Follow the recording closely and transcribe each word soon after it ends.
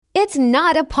It's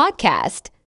not a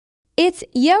podcast. It's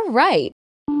Yeah Right.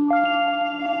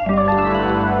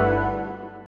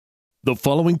 The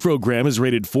following program is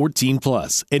rated 14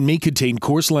 plus and may contain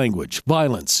coarse language,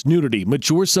 violence, nudity,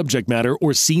 mature subject matter,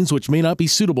 or scenes which may not be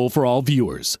suitable for all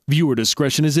viewers. Viewer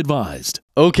discretion is advised.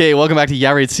 Okay, welcome back to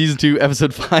Yeah Right Season 2,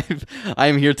 Episode 5. I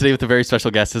am here today with a very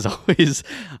special guest, as always.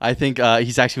 I think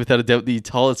he's actually, without a doubt, the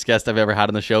tallest guest I've ever had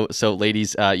on the show. So,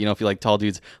 ladies, if you like tall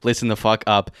dudes, listen the fuck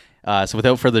up. So,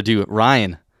 without further ado,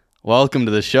 Ryan, welcome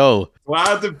to the show.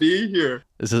 Glad to be here.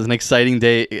 This is an exciting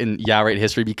day in Yeah Right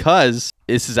history because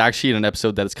this is actually an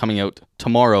episode that is coming out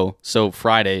tomorrow, so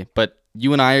Friday. But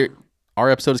you and I, our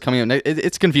episode is coming out.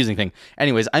 It's a confusing thing.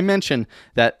 Anyways, I mentioned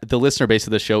that the listener base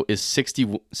of the show is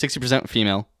 60%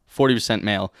 female, 40%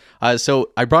 male.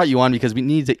 So I brought you on because we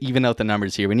need to even out the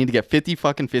numbers here. We need to get 50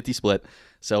 split.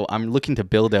 So I'm looking to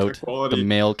build out the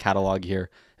male catalog here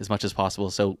as much as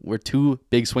possible. So we're two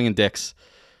big swinging dicks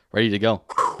ready to go,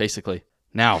 basically.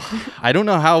 Now, I don't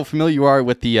know how familiar you are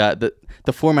with the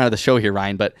format of the show here,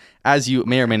 Ryan, but as you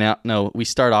may or may not know, we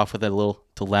start off with a little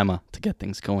dilemma to get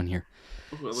things going here.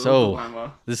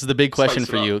 So, this is the big question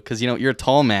for you, because you're a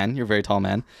tall man, you're a very tall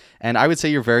man, and I would say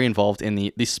you're very involved in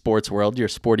the sports world. You're a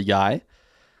sporty guy.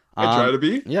 I try to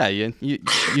be. Yeah,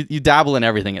 you dabble in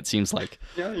everything, it seems like.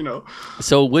 Yeah,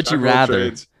 So, would you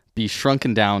rather be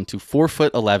shrunken down to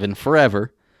 4'11"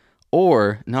 forever,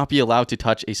 or not be allowed to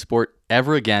touch a sport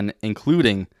ever again,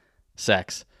 including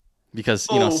sex? Because,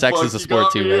 sex is a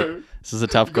sport too, right? This is a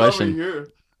tough question. Here.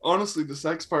 Honestly, the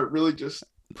sex part really just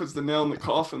puts the nail in the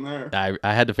coffin there.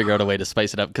 I had to figure out a way to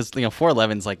spice it up because,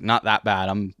 4'11" is not that bad.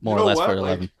 I'm more or less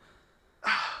 4'11".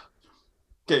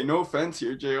 Okay, no offense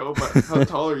here, J.O., but how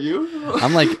tall are you?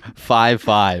 I'm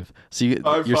 5'5". So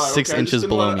you're 6 inches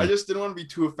below me. I just didn't want to be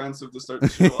too offensive to start the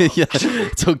show off. Yeah,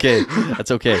 it's okay.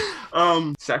 That's okay.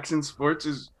 Sex in sports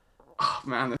is,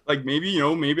 man, maybe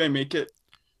I make it.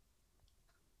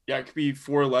 Yeah, it could be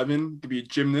 4'11", it could be a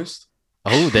gymnast.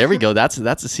 Oh, there we go.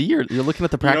 See, you're looking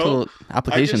at the practical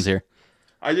applications here.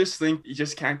 I just think you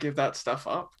just can't give that stuff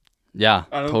up. Yeah,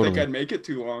 I don't think I'd make it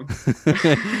too long.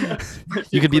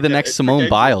 You could be the next Simone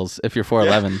Biles if you're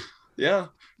 4'11". Yeah.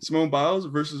 Simone Biles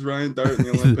versus Ryan Dart in the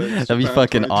Olympics. That'd be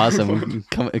fucking awesome.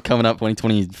 Coming up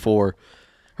 2024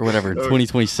 or whatever,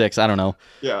 2026. I don't know.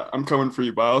 Yeah, I'm coming for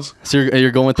you, Biles. So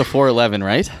you're going with the 4'11",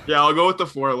 right? Yeah, I'll go with the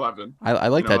 4'11". I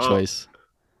like that choice.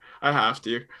 I have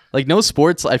to. No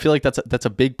sports, I feel like that's a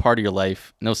big part of your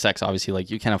life. No sex, obviously.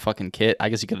 You can't have fucking kid. I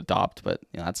guess you could adopt, but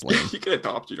that's lame. You could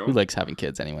adopt, Who likes having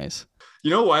kids anyways? You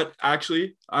know what?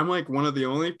 Actually, I'm one of the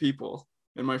only people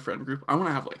in my friend group. I want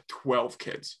to have 12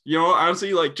 kids.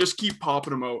 Honestly, just keep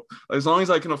popping them out. As long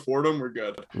as I can afford them, we're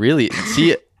good. Really?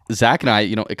 See, Zach and I,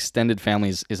 extended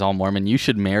families is all Mormon. You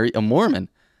should marry a Mormon.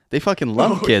 They fucking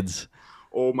love kids.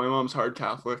 Oh, my mom's hard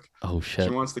Catholic. Oh, shit.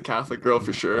 She wants the Catholic girl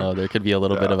for sure. Oh, there could be a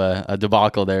little bit of a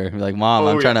debacle there. Be like, Mom,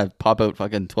 I'm trying to pop out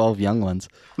fucking 12 young ones.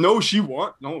 No, she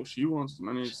wants as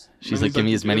many. She's give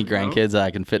me as many grandkids that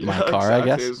I can fit in my car, exactly. I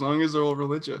guess. As long as they're all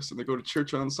religious and they go to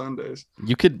church on Sundays.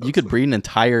 You could breed an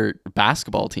entire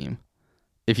basketball team.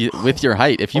 With your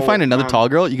height. If you find another tall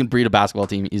girl, you can breed a basketball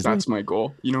team easily. That's my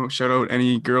goal. Shout out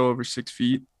any girl over 6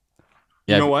 feet.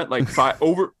 Yeah. You know what?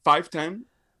 Over 5'10",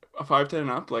 5'10" and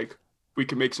up, we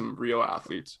can make some real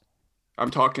athletes. I'm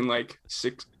talking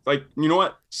 6, you know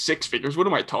what? 6 figures. What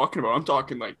am I talking about? I'm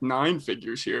talking 9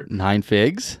 figures here. 9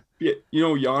 figs? Yeah,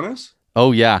 Giannis?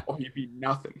 Oh, yeah. Oh, he'd be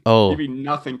nothing. Oh. He'd be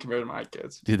nothing compared to my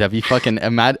kids. Dude, that'd be fucking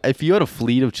mad. If you had a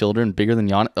fleet of children bigger than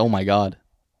Giannis, oh my God.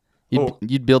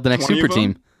 You'd build the next super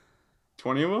team.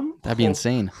 20 of them? That'd be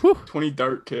insane. 20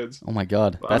 Dart kids. Oh my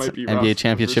God. That's an NBA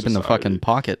championship in the fucking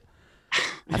pocket.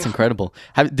 That's incredible.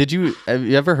 Have you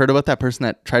ever heard about that person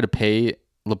that tried to pay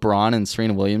LeBron and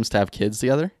Serena Williams to have kids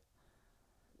together?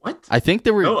 What? I think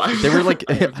they were I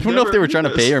don't know if they were trying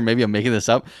to pay or maybe I'm making this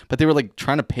up, but they were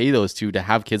trying to pay those two to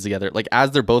have kids together,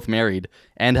 as they're both married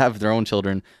and have their own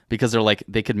children, because they're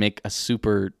they could make a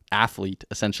super athlete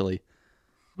essentially.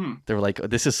 They were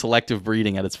this is selective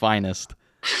breeding at its finest.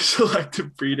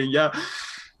 Selective breeding, yeah.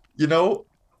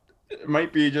 It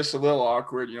might be just a little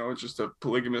awkward, it's just a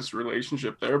polygamous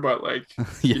relationship there, but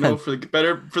yeah. For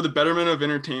the betterment of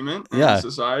entertainment and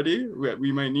society,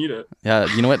 we might need it. Yeah,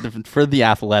 you know what? For the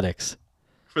athletics.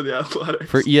 For the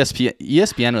athletics. For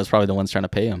ESPN was probably the ones trying to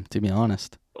pay him, to be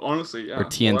honest. Honestly, yeah. Or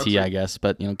TNT, I guess,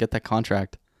 but get that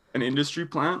contract. An industry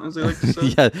plant, as they like to say.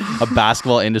 Yeah, a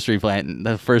basketball industry plant,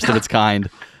 the first of its kind.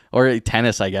 Or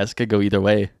tennis, I guess, could go either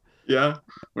way. Yeah,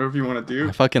 whatever you want to do.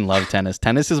 I fucking love tennis.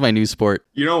 Tennis is my new sport.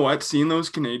 You know what? Seeing those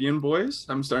Canadian boys,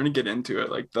 I'm starting to get into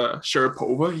it. Like the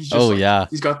Sharapova, he's just Yeah.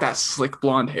 he's got that slick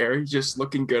blonde hair. He's just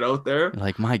looking good out there.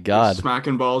 Like, my God.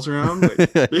 Smacking balls around.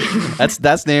 Like,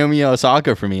 That's Naomi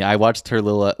Osaka for me. I watched her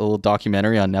little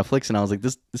documentary on Netflix, and I was like,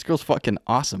 this girl's fucking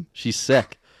awesome. She's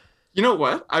sick. You know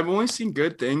what? I've only seen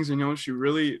good things. You know, she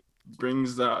really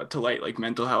brings to light like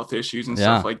mental health issues and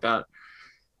stuff like that.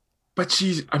 But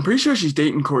I'm pretty sure she's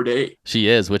dating Corday. She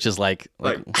is, which is like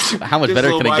how much better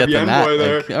can it get than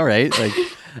that? Like, all right, like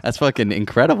that's fucking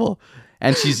incredible.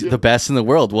 And she's the best in the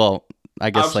world. Well, I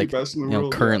guess absolute like best in the world,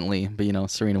 world, currently,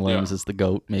 but Serena Williams is the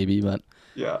GOAT maybe, but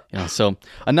so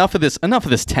enough of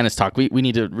this tennis talk. We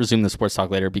need to resume the sports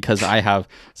talk later because I have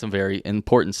some very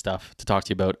important stuff to talk to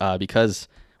you about because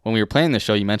when we were playing the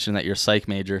show, you mentioned that you're a psych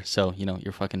major, so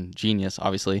you're fucking genius,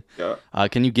 obviously. Yeah.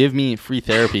 Can you give me free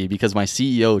therapy because my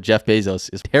CEO Jeff Bezos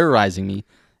is terrorizing me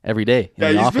every day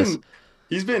in the office?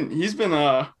 He's been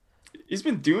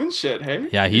doing shit. Hey.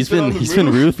 Yeah, he's been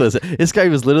ruthless. This guy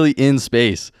was literally in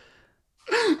space.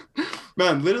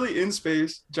 Man, literally in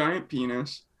space, giant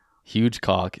penis, huge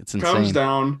cock. It's insane. Comes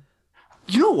down.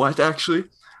 You know what? Actually,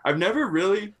 I've never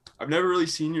really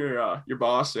seen your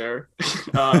boss there, in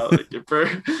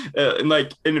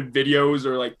videos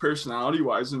or like personality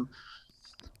wise, and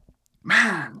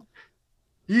man,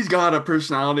 he's got a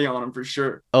personality on him for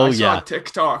sure. I saw a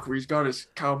TikTok where he's got his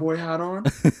cowboy hat on.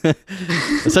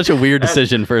 It's such a weird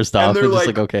decision. First off, it's just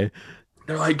like okay.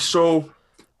 They're like, so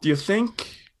do you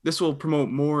think this will promote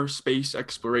more space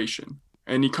exploration?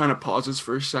 And he kind of pauses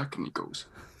for a second. He goes,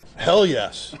 "Hell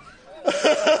yes."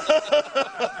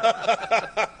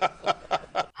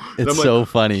 It's so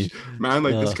funny, man.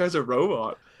 Like this guy's a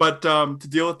robot. But to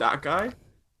deal with that guy,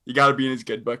 you got to be in his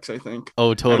good books, I think.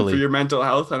 Oh, totally. And for your mental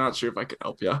health, I'm not sure if I could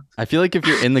help you. I feel like if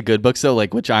you're in the good books though,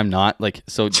 like which I'm not, like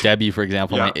so Debbie, for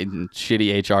example, my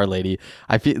shitty HR lady.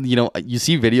 I feel you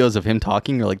see videos of him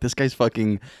talking, you're like, this guy's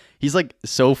fucking. He's like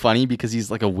so funny because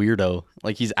he's like a weirdo.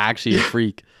 Like he's actually a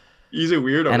freak. He's a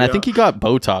weirdo. And I think he got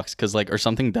Botox or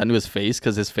something done to his face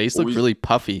because his face looked really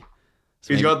puffy.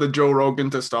 So he's got the Joe Rogan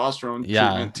testosterone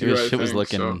treatment too. Shit was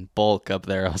looking bulk up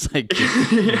there. I was like,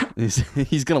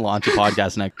 he's going to launch a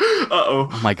podcast next. Uh-oh.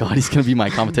 Oh my God, he's going to be my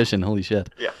competition. Holy shit.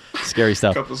 Yeah. Scary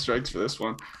stuff. A couple strikes for this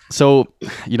one. So,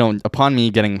 upon me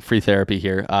getting free therapy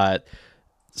here,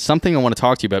 something I want to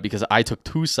talk to you about because I took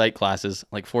 2 psych classes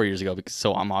like 4 years ago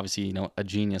so I'm obviously, a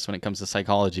genius when it comes to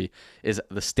psychology, is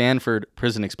the Stanford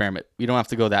Prison Experiment. We don't have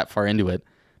to go that far into it,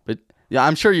 but yeah,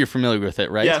 I'm sure you're familiar with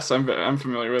it, right? Yes, I'm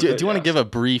familiar with it. Do you want to give a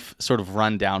brief sort of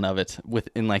rundown of it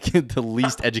in like the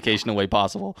least educational way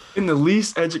possible? In the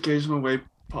least educational way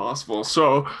possible.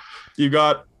 So you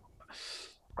got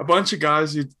a bunch of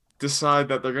guys who decide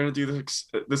that they're going to do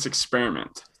this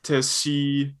experiment to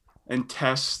see and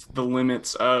test the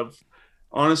limits of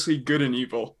honestly good and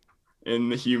evil in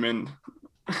the human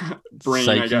brain,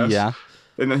 psyche, I guess. Yeah.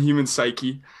 In the human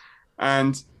psyche.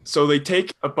 And so they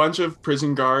take a bunch of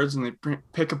prison guards and they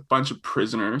pick a bunch of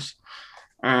prisoners.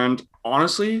 And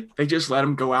honestly, they just let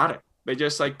them go at it. They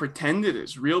just like pretend it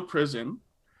is real prison.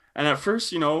 And at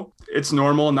first, it's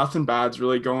normal. Nothing bad's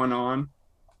really going on.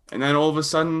 And then all of a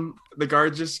sudden, the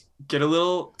guards just get a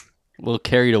little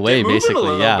carried away,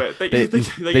 basically. Yeah.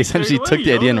 They essentially took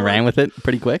the idea and ran with it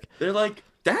pretty quick. They're like,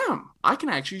 damn, I can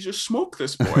actually just smoke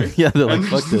this boy. Yeah, they're like,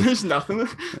 fuck this. There's nothing.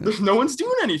 No one's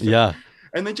doing anything. Yeah.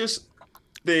 And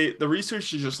the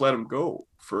researchers just let him go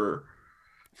for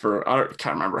I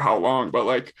can't remember how long, but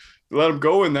like they let him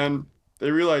go, and then they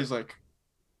realize like,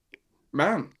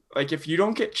 man, like if you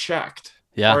don't get checked,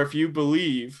 or if you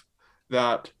believe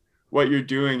that what you're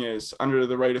doing is under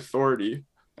the right authority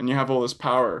and you have all this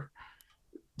power,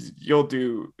 they'll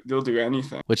do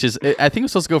anything. Which is, I think it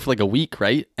was supposed to go for like a week,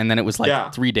 right? And then it was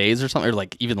like 3 days or something, or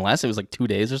like even less. It was like 2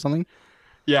 days or something.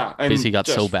 Yeah, and basically got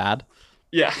so bad.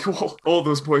 Yeah, well, all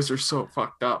those boys are so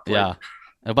fucked up. Like, yeah,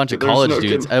 a bunch of college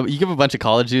dudes. You give a bunch of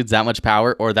college dudes that much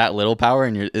power or that little power,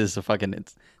 and it's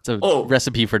a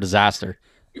recipe for disaster.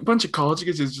 A bunch of college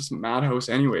kids is just madhouse,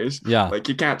 anyways. Yeah, like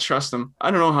you can't trust them.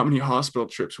 I don't know how many hospital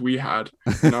trips we had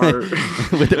in our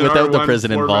without the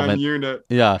prison involvement unit.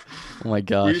 Yeah, oh my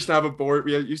gosh. We used to have a board.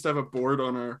 We used to have a board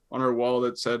on our wall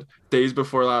that said days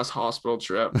before last hospital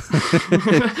trip.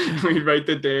 We'd write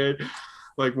the day.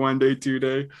 Like 1 day, 2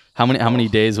 day. How many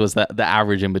days was that the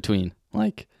average in between?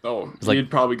 Like we'd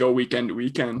probably go weekend to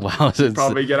weekend. Wow, so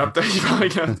probably get up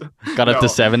to got up to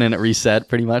 7 and it reset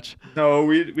pretty much. No,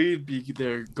 we'd be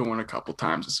there going a couple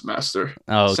times a semester.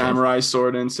 Oh, okay. Samurai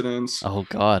sword incidents. Oh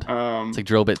God, it's like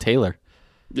Drillbit Taylor.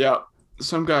 Yeah,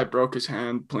 some guy broke his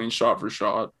hand playing shot for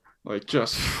shot. Like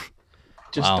just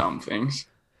wow. Dumb things.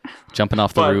 Jumping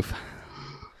off the But- roof,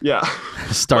 Yeah.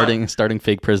 starting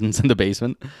fake prisons in the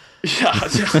basement. Yeah.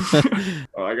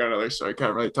 Oh, I got another story. I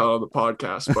can't really tell on the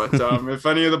podcast, but if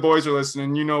any of the boys are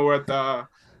listening, you know what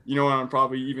I'm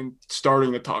probably even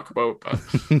starting to talk about. But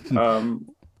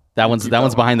That one's Keep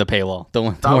that behind the paywall.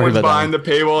 Don't that worry one's about behind that.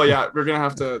 the paywall. Yeah, we're gonna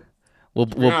have to We'll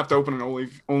open an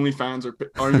OnlyFans or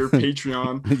your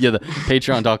Patreon. yeah, the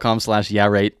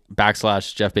patreon.com/yeahright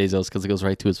 / Jeff Bezos, because it goes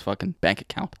right to his fucking bank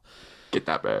account. Get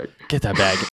that bag. Get that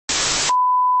bag.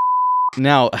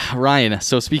 Now, Ryan,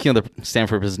 so speaking of the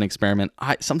Stanford Prison Experiment,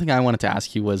 something I wanted to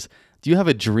ask you was, do you have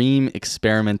a dream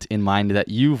experiment in mind that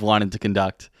you've wanted to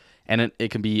conduct? And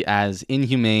it can be as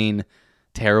inhumane,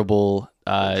 terrible,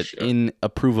 shit.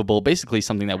 inapprovable, basically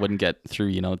something that wouldn't get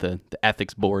through, the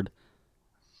ethics board.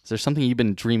 Is there something you've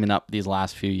been dreaming up these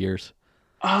last few years?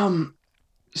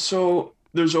 So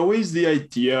there's always the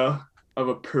idea of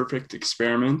a perfect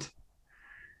experiment,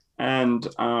 and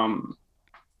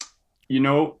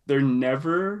they're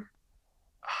never.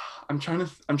 I'm trying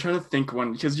to think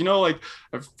one, because like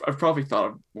I've probably thought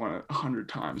of one 100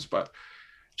 times, but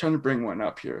I'm trying to bring one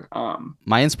up here.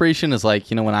 My inspiration is like,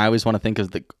 when I always want to think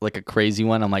of like a crazy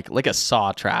one, I'm like a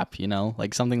saw trap,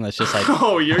 like something that's just like,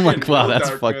 Oh, you're I'm like, getting wow, real that's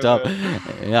dark fucked with up.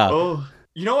 it. Yeah. Oh,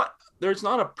 you know what? There's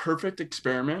not a perfect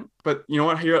experiment, but you know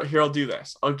what? Here I'll do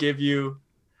this. I'll give you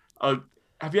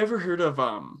have you ever heard of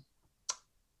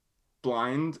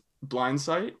blind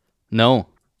sight? No.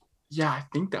 Yeah, I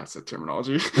think that's the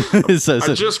terminology. So-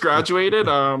 I just graduated.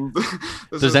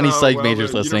 There's any psych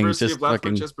majors listening, University just of Lethbridge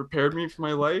fucking- just prepared me for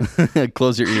my life.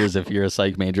 close your ears if you're a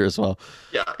psych major as well.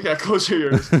 Yeah, close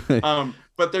your ears.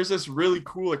 But there's this really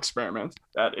cool experiment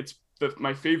that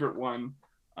my favorite one.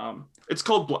 It's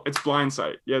called it's blind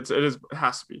sight. Yeah, it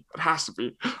has to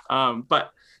be.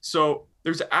 But so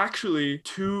there's actually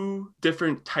two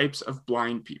different types of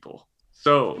blind people.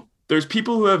 So there's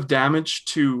people who have damage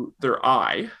to their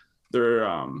eye, their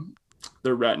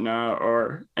retina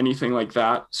or anything like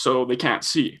that, so they can't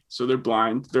see. So they're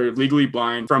blind. They're legally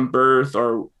blind from birth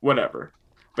or whatever.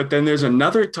 But then there's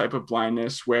another type of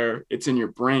blindness where it's in your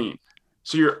brain.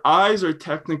 So your eyes are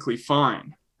technically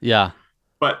fine, Yeah.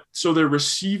 but so they're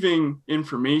receiving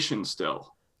information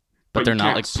still. But they're you not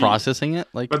can't like see. processing it.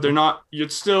 Like, But they're not.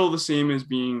 It's still the same as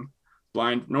being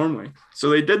blind normally. So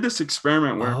they did this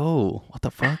experiment where. oh, what the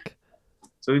fuck?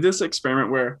 So they did this experiment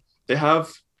where they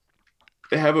have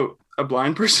a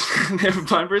blind person. They have a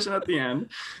blind person at the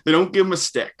end. They don't give him a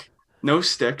stick, no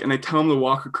stick, and they tell him to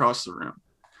walk across the room.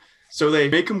 So they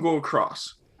make him go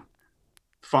across.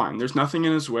 Fine. There's nothing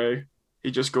in his way. He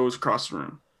just goes across the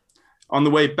room. On the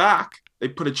way back, they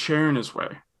put a chair in his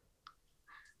way.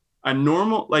 A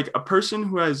person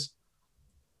who has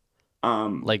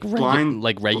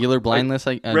regular blindness,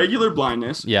 regular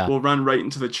blindness yeah. will run right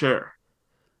into the chair.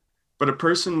 But a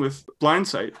person with blind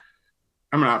sight,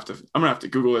 I'm gonna have to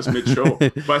Google this mid-show,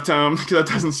 but because that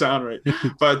doesn't sound right.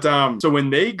 But so when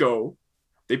they go,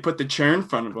 they put the chair in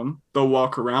front of them. They'll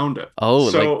walk around it. Oh,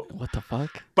 so what the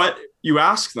fuck? but you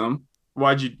ask them,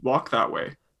 why'd you walk that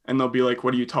way? And they'll be like,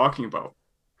 what are you talking about?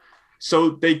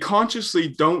 So they consciously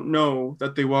don't know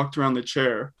that they walked around the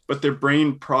chair, but their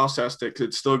brain processed it because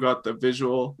it still got the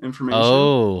visual information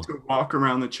to walk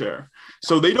around the chair.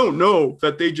 So they don't know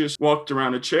that they just walked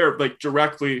around a chair, like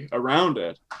directly around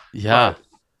it. Yeah. But,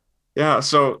 yeah.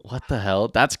 So What the hell?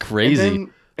 That's crazy.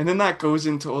 And then that goes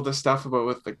into all the stuff about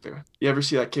with like you ever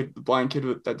see that kid, the blind kid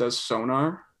that does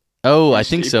sonar? Oh, I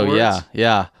think so. Yeah. skateboards?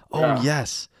 Yeah. Oh, Yeah.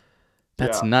 yes.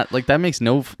 That's Yeah. not like that makes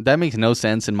no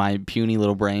sense in my puny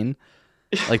little brain.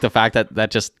 Like the fact that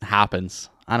just happens.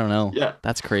 I don't know. Yeah.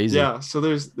 That's crazy. Yeah. So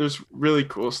there's really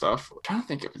cool stuff. I'm trying to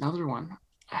think of another one.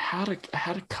 I had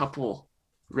a couple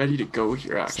ready to go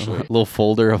here So, actually. a little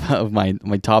folder of my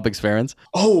top experiments.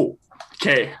 Oh,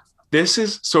 okay. This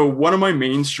is so one of my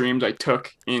main streams I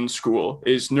took in school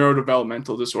is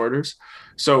neurodevelopmental disorders.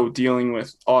 So dealing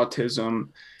with autism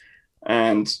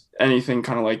and anything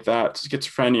kind of like that.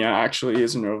 Schizophrenia actually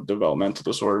is a neurodevelopmental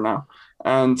disorder now.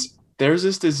 And there's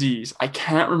this disease. I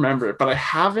can't remember it, but I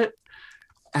have it.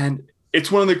 And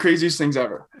it's one of the craziest things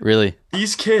ever. Really?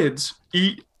 These kids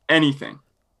eat anything.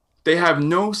 They have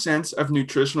no sense of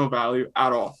nutritional value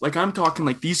at all. Like I'm talking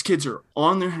like these kids are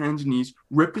on their hands and knees,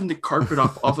 ripping the carpet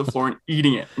off the floor and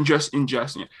eating it and just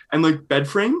ingesting it. And like bed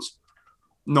frames,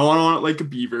 gnawing on it like a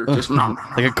beaver, just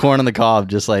Like a corn on the cob,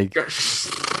 just like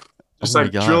just my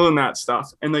like God. drilling that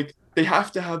stuff. And like they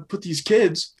have to put these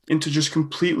kids into just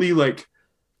completely like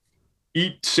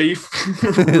eat safe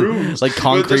rooms. like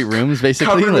concrete rooms,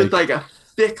 basically. Covered Like, with like a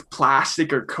thick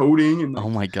plastic or coating and like, oh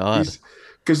my God.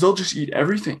 because they'll just eat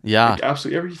everything. Yeah. Like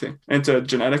absolutely everything. And it's a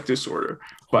genetic disorder.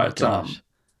 Oh my But gosh.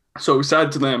 So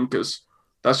sad to them because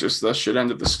that shit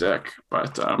ended the stick.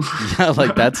 But Yeah,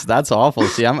 like that's awful.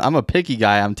 See, I'm a picky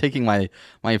guy. I'm taking my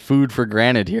food for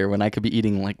granted here when I could be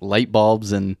eating like light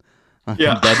bulbs and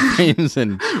Yeah. bed frames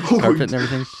and Oh, carpet and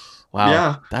everything. Wow,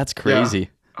 Yeah. that's crazy.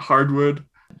 hardwood.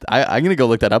 I'm gonna go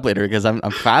look that up later because I'm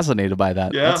fascinated by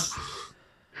that.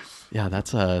 Yeah.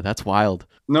 That's wild.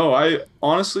 No, I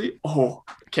honestly. Oh,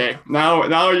 okay. Now you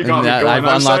got And me that, going. I've I'm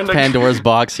unlocked starting to- Pandora's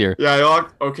box here. Yeah,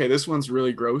 okay, this one's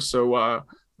really gross. So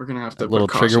we're gonna have to A little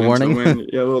put trigger caution into the warning? wind.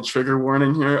 Yeah, a little trigger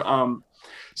warning here.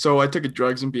 So I took a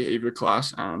drugs and behavior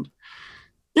class, and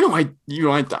I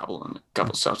dabble in a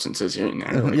couple substances here and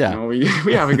there. Like, Yeah.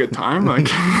 we have a good time. Like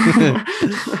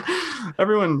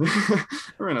everyone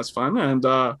has fun, and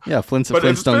Yeah, but it's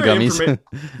Flintstone very gummies.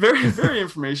 very very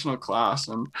informational class,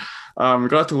 and we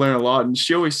got to learn a lot. And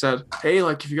she always said, hey,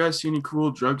 like if you guys see any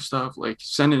cool drug stuff, like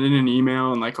send it in an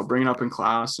email, and like I'll bring it up in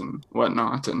class and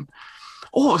whatnot. And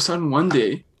all of a sudden one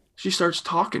day she starts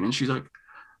talking, and she's like,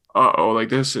 uh-oh, like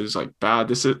this is like bad.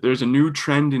 There's a new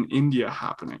trend in India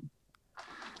happening,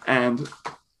 and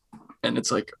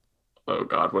it's like, oh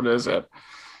god, what is it?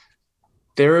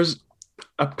 There's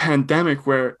a pandemic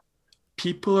where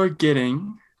people are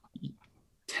getting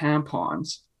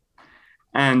tampons,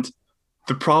 and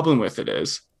the problem with it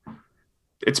is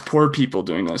it's poor people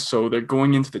doing this. So they're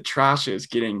going into the trashes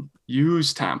getting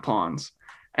used tampons,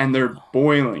 and they're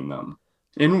boiling them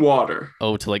in water.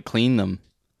 Oh, to like clean them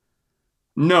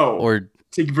No, or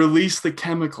to release the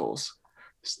chemicals.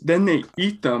 Then they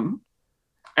eat them,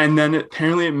 and then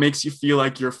apparently it makes you feel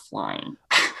like you're flying.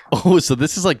 oh, so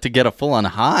this is like to get a full on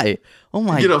high. Oh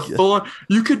my You get a God. full on.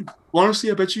 You could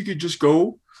honestly, I bet you could just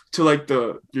go to like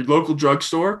your local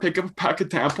drugstore, pick up a pack of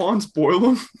tampons, boil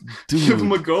them, give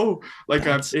them a Dude. go. Like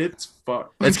it's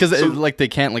fucked. It's because So- like they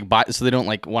can't like buy, so they don't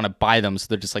like want to buy them, so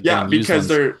they're just like yeah, getting used because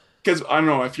ones. because I don't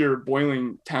know, if you're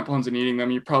boiling tampons and eating them,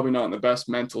 you're probably not in the best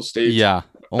mental state. Yeah.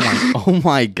 Oh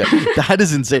my God, that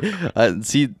is insane.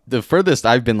 See, the furthest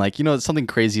I've been, like, something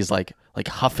crazy is like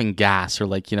huffing gas or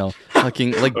like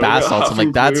fucking like Oh, bath yeah, salts. I'm like,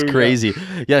 huffing that's glue, yeah. crazy.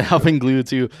 Yeah, huffing glue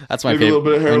too. That's my Maybe a little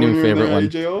bit favorite. of My heroin new here and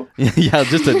favorite there, one. AJO. Yeah,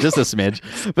 just a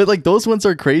smidge. But like those ones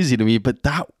are crazy to me. But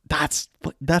that's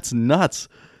nuts.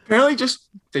 Apparently,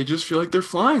 they just feel like they're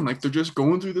flying, like they're just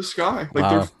going through the sky, like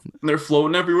Wow. they're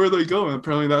floating everywhere they go, and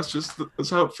apparently that's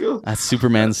how it feels. That's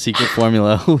Superman's secret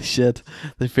formula. Holy shit,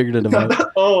 they figured it out.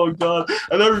 Oh god,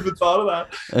 I never even thought of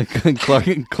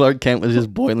that. Clark Kent was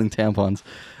just boiling tampons.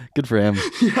 Good for him.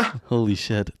 Yeah, Holy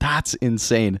shit, that's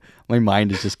insane. My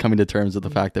mind is just coming to terms with the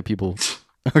fact that people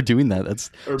are doing that. That's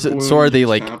Or so boiling are they used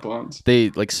like tampons.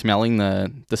 they like smelling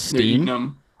the They're eating steam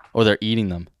them. or they're eating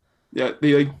them? Yeah,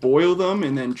 they like boil them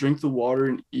and then drink the water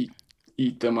and eat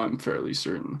them. I'm fairly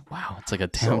certain. Wow, it's like a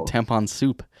So- tampon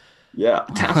soup. Yeah,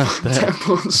 that-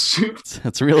 tampon soup.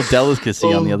 It's a real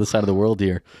delicacy on the Oh. other side of the world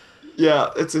here. Yeah,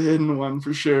 it's a hidden one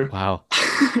for sure. Wow.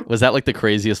 Was that like the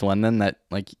craziest one then that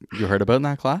like you heard about in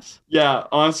that class? Yeah,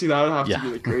 honestly, that would have Yeah. to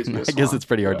be the craziest. I guess one. it's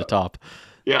pretty hard to top.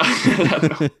 Yeah,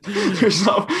 there's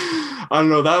no. I don't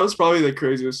know. That was probably the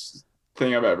craziest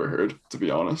thing I've ever heard. To be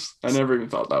honest, I never even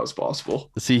thought that was possible.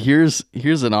 See, here's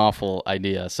an awful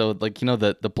idea. So like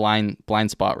the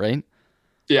blind spot, right?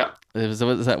 Yeah, Is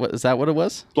that what it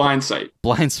was? blind sight.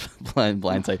 Blind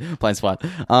spot.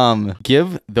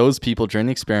 Give those people during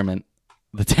the experiment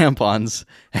the tampons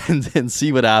and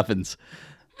see what happens.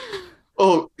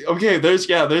 Oh, okay. There's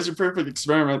a perfect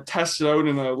experiment. Test it out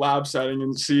in a lab setting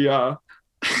and see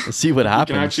See what you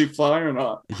happens. can actually fly or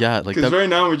not. Yeah, like Because that, right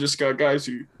now we just got guys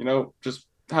who just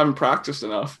haven't practiced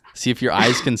enough. see if your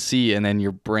eyes can see and then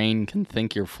your brain can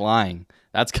think you're flying.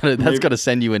 That's Maybe. gonna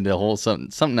send you into a whole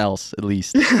something else at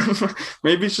least.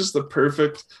 Maybe it's just the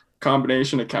perfect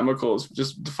combination of chemicals.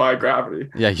 Just defy gravity.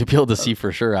 Yeah, you'll be able to see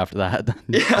for sure after that.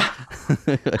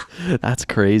 Yeah. That's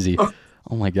crazy.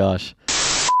 Oh my gosh.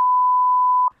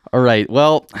 All right.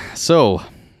 Well, so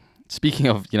speaking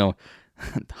of,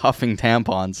 huffing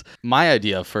tampons, my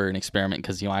idea for an experiment,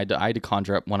 because, I had to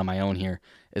conjure up one of my own here,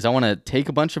 is I want to take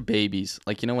a bunch of babies,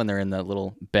 like, when they're in the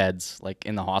little beds, like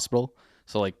in the hospital.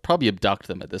 So, like, probably abduct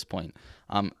them at this point.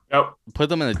 Yep. Put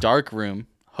them in a dark room,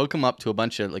 hook them up to a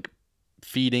bunch of, like,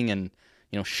 feeding and,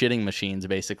 shitting machines,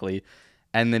 basically,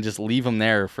 and then just leave them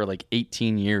there for, like,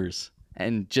 18 years.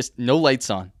 And just no lights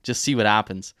on. Just see what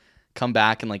happens. Come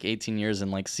back in, like, 18 years and,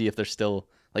 like, see if they're still,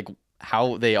 like,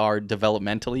 how they are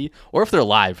developmentally, or if they're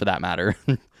alive for that matter.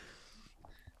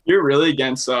 You're really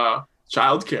against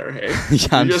childcare, hey? Yeah,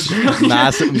 I'm You're just just really-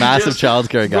 massive just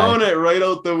childcare Throwing guy. it right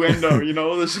out the window,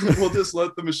 we'll just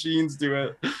let the machines do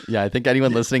it. Yeah, I think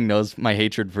anyone listening knows my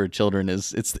hatred for children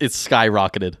is it's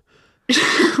skyrocketed.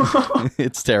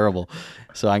 It's terrible.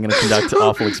 So I'm going to conduct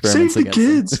awful experiments Save the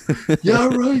against kids. them. Yeah,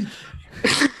 right.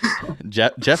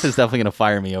 Jeff is definitely going to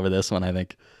fire me over this one, I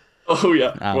think. Oh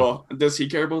yeah. Oh. Well, does he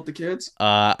care about the kids?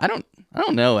 I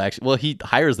don't know actually. Well, he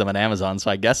hires them on Amazon, so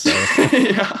I guess so.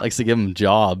 Yeah. Likes to give them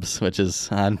jobs, which is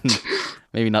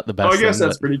maybe not the Oh, best. I guess thing,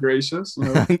 that's pretty gracious. You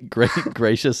know? great,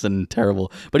 gracious, and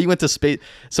terrible. But he went to space.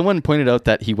 Someone pointed out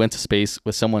that he went to space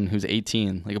with someone who's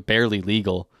 18, like barely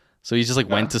legal. So he just like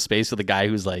went to space with a guy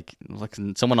who's like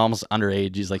someone almost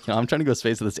underage. He's like, I'm trying to go to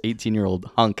space with this 18-year-old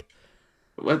hunk.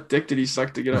 What dick did he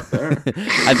suck to get up there?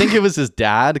 I think it was his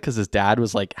dad, because his dad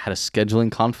was like had a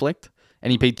scheduling conflict,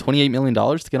 and he paid $28 million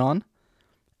to get on.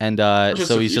 And Just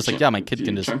so a he's few just like, chan- yeah, my a kid few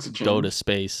can just chunks of go to change.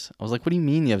 space. I was like, what do you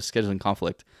mean you have a scheduling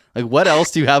conflict? Like, what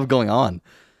else do you have going on?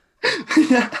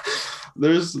 Yeah.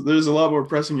 There's a lot more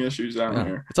pressing issues down Yeah.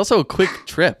 here. It's also a quick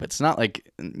trip. It's not like,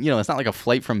 it's not like a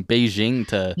flight from Beijing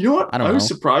to, You know what? I don't was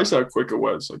know. surprised how quick it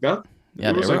was. Like that. Yeah,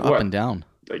 it they was were like up what? and down.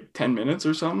 Like 10 minutes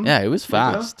or something. Yeah, it was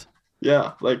Like that? fast.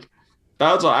 Yeah, like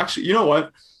that's actually, you know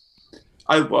what?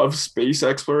 I love space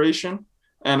exploration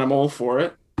and I'm all for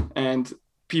it. And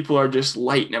people are just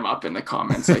lighting him up in the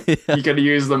comments. Like, Yeah. you could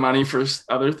use the money for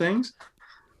other things.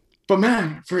 But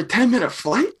man, for a 10-minute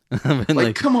flight? I mean,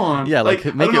 Like, come on. yeah, like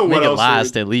I make don't know it what else they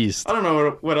last were- at least. I don't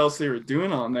know what else they were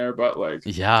doing on there, but like,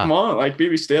 Yeah. come on. Like,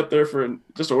 maybe stay up there for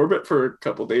just orbit for a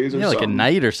couple days or Yeah, like something. a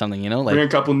night or something, Bring like a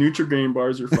couple Nutrigrain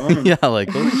bars, you're fine. yeah, like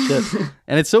holy shit.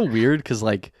 And it's so weird because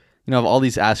like, all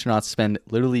these astronauts spend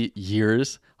literally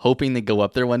years hoping they go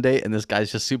up there one day, and this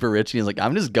guy's just super rich and he's like,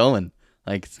 I'm just going.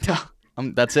 Like Yeah.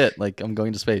 that's it. Like I'm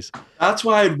going to space. That's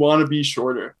why I'd want to be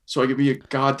shorter so I could be a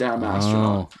goddamn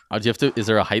astronaut. Oh, do you have to? Is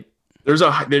there a height?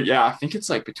 Yeah, I think it's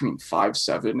like between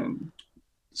 5'7" and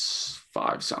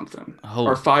 5 something, Oh.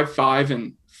 or 5'5"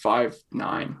 and 5'9".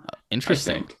 I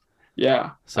Interesting. think.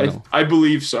 Yeah, So no- I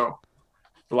believe so.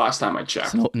 The last time I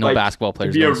checked, So no Like, basketball to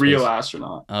players. be go a to real space.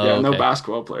 astronaut. Oh, Yeah, no okay.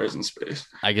 basketball players in space,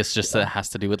 I guess just that has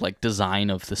to do with like design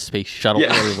of the space shuttle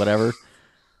Yeah. or whatever.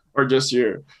 or just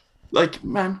your, like,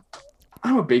 man,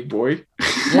 I'm a big boy.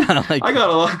 Yeah, like I got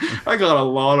a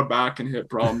lot of back and hip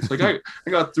problems. Like I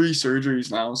got 3 surgeries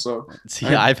now, so see,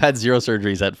 I've had 0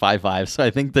 surgeries at 5'5", so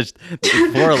I think the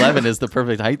 4'11" is the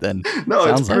perfect height then. no,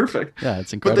 Sounds it's like- perfect. Yeah,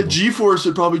 it's But incredible. the G-force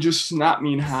would probably just snap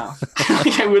me in half.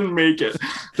 Like, I wouldn't make it.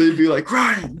 They'd be like,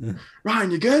 Ryan,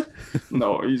 you good?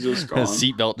 No, he's just The gone.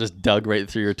 seatbelt just dug right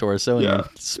through your torso and Yeah. you're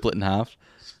split in half.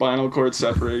 Spinal cord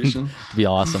separation. It'd be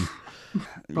awesome.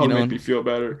 Probably make me feel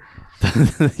better.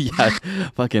 Yeah,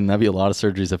 fucking, that'd be a lot of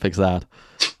surgeries to fix that.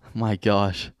 My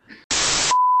gosh.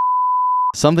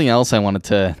 Something else I wanted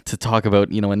to talk about,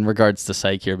 in regards to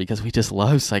psych here, because we just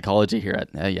love psychology here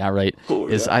at Yeah Right, Oh,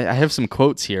 is yeah. I have some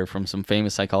quotes here from some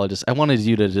famous psychologists. I wanted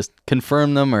you to just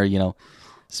confirm them or,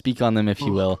 speak on them if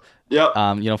you will.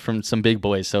 Yep. From some big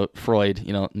boys. So Freud,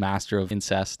 master of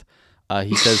incest.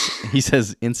 He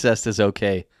says incest is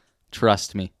okay.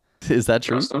 Trust me. Is that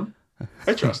true? Trust him.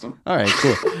 I trust him. All right,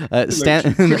 cool.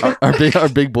 Our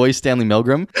big boy Stanley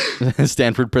Milgram,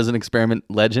 Stanford prison experiment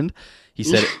legend. He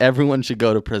said everyone should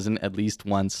go to prison at least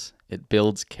once. It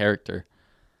builds character.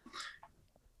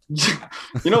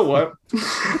 You know what?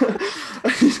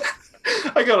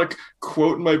 I got a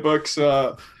quote in my books.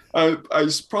 I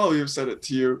probably have said it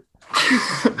to you.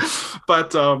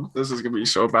 But this is gonna be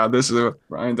so bad. This is a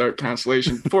Ryan Dart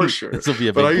cancellation for sure. This will be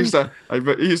a But big. I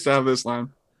used to have this line.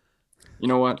 You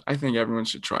know what? I think everyone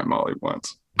should try Molly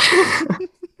once.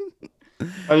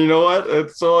 And you know what?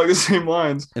 It's all like the same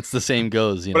lines, It's the same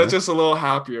goes, but it's just a little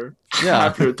happier. Yeah.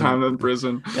 Happier time than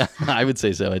prison. Yeah, I would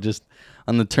say so. I just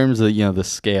on the terms of the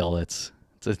scale, it's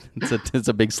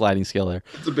a big sliding scale there.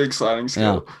 It's a big sliding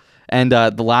scale. And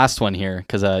the last one here,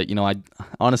 because I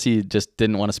honestly just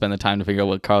didn't want to spend the time to figure out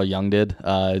what Carl Jung did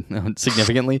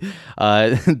significantly.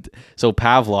 So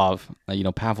Pavlov,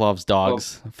 Pavlov's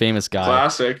dogs, famous guy,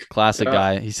 classic Yeah.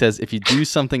 guy. He says if you do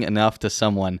something enough to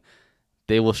someone,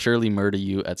 they will surely murder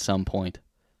you at some point.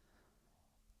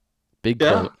 Big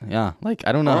Yeah. quote. Yeah, like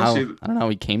I don't know Honestly, how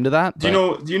he came to that. Do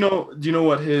you know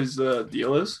what his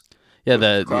deal is? Yeah,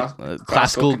 the classical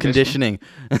classical conditioning.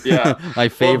 Yeah. My Well,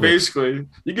 favorite. basically,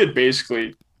 you could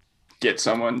get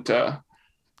someone to,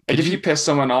 like, if you piss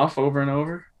someone off over and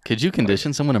over. Could you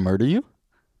condition someone to murder you?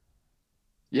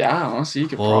 Yeah, honestly, you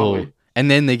could Whoa. probably. And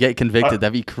then they get convicted.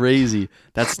 That'd be crazy.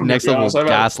 That's To be next level honest,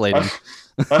 gaslighting.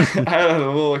 I had a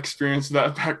little experience of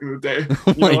that back in the day. Oh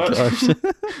You know my what? gosh.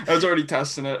 I was already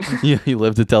testing it. You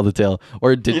lived to tell the tale.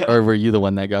 Or Yeah. or were you the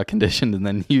one that got conditioned and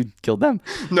then you killed them?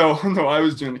 No, I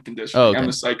was doing the conditioning. Oh, okay. I'm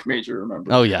a psych major,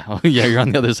 remember? Oh yeah. Oh yeah, you're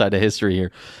on the other side of history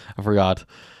here. I forgot.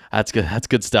 That's good. That's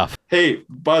good stuff. Hey,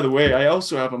 by the way, I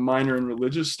also have a minor in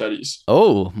religious studies.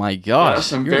 Oh my gosh.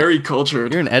 Yes, I'm very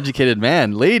cultured. You're an educated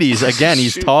man. Ladies, again,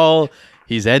 he's Shoot. tall.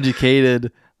 He's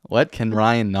educated. What can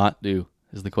Ryan not do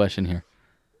is the question here.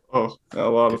 Oh, a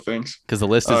lot of things. Because the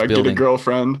list is Get a building.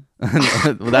 girlfriend.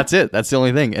 Well, that's it. That's the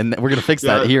only thing. And we're going to fix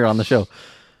that Yeah. here on the show.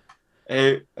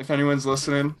 Hey, if anyone's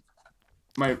listening,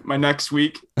 my next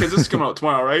week, because this is coming out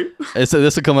tomorrow, right? So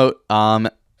this will come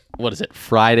out, what is it?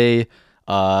 Friday,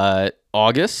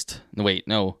 August? Wait,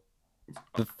 no.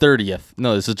 The 30th.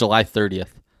 No, this is July 30th.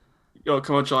 It'll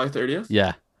come out July 30th.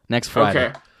 Yeah. Next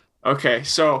Friday. Okay.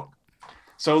 So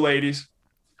ladies,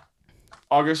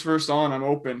 August 1st on, I'm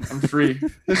open. I'm free.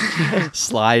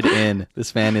 Slide in.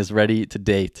 This man is ready to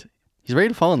date. He's ready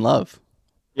to fall in love.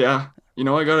 Yeah.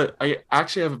 I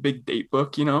actually have a big date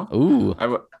book, Ooh.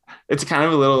 It's kind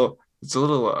of a little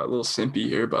simpy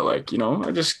here, but like,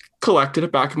 I just collected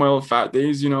it back in my old fat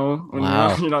days, when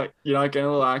Wow. you're not getting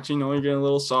a little action, you're getting a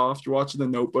little soft, you're watching The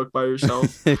Notebook by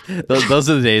yourself. those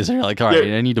are the days where you're like, all right,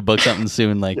 Yeah. I need to book something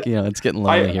soon. Like, it's getting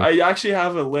lonely here. I actually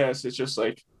have a list. It's just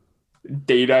like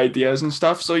date ideas and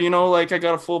stuff. So, like I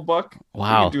got a full book.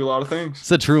 Wow. I can do a lot of things.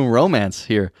 It's a true romance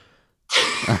here.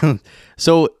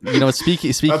 So,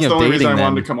 speaking That's of the only dating, reason I then,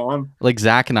 wanted to come on. like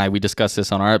Zach and I, we discussed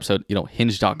this on our episode,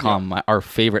 Hinge.com, our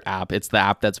favorite app. It's the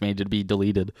app that's made to be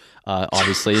deleted.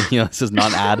 Obviously, this is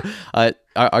not an ad.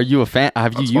 Are you a fan?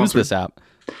 Have you Not used sponsored. this app?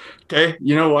 Okay.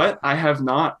 You know what? I have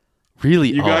not. Really?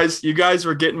 You guys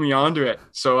were getting me onto it.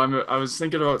 So I was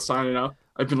thinking about signing up.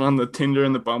 I've been on the Tinder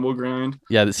and the Bumble grind.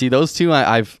 Yeah. See, those two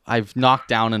I've knocked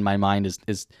down in my mind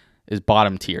is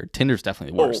bottom tier. Tinder's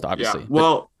definitely the worst, obviously. Yeah.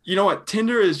 Well, you know what?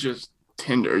 Tinder is just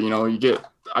Tinder.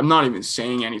 I'm not even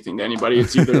saying anything to anybody.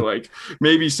 It's either like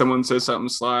maybe someone says something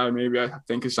sly, maybe I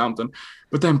think of something.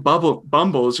 But then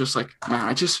Bumble is just like,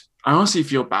 man, I honestly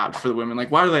feel bad for the women.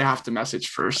 Like, why do they have to message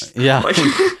first? Yeah. Like,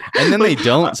 And then they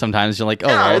don't sometimes. You're like, oh,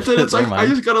 yeah, well, it's never like I mind.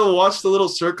 just gotta watch the little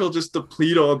circle just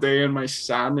deplete all day, and my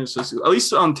sadness is at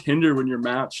least on Tinder when you're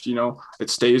matched, it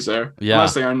stays there. Yeah.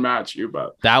 Unless they unmatch you,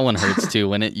 but That one hurts too.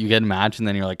 When you get matched and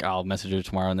then you're like, I'll message her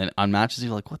tomorrow, and then unmatches,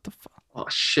 you're like, what the fuck? oh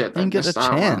shit, I didn't get a missed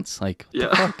that one. chance. Like, what the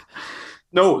Yeah. fuck?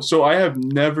 No, so I have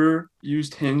never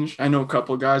used Hinge. I know a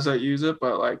couple guys that use it,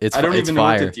 but like I don't even know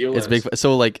fire. what the deal It's is. big.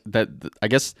 So like that, I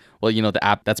guess. Well, the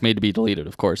app that's made to be deleted,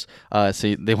 of course.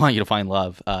 So they want you to find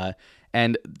love.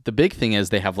 And the big thing is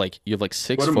you have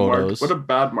 6 photos. What a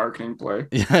bad marketing play.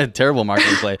 Yeah, terrible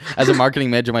marketing play. As a marketing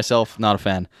manager myself, not a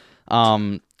fan.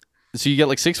 So you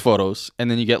get 6 photos,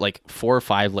 and then you get 4 or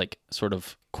 5 sort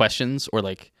of questions or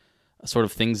sort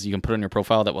of things you can put on your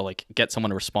profile that will get someone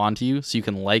to respond to you. So you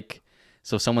can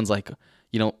so if someone's like,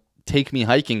 take me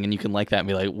hiking, and you can that and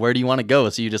be like, where do you want to go?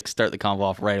 So you just start the convo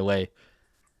off right away.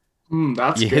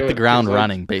 That's You good, hit the ground 'cause,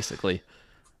 running, basically.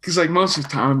 Because most of the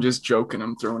time I'm just joking.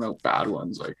 I'm throwing out bad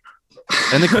ones.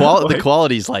 And the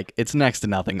quality's it's next to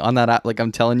nothing on that app.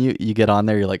 I'm telling you, you get on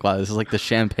there, you're like, wow, this is the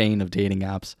champagne of dating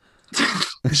apps.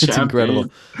 It's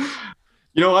incredible.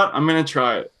 You know what? I'm gonna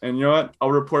try it, and you know what?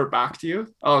 I'll report back to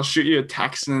you. I'll shoot you a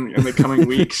text in the coming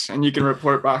weeks, and you can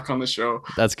report back on the show.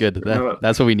 That's good.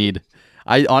 That's what we need.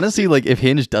 I honestly if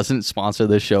Hinge doesn't sponsor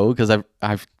this show, because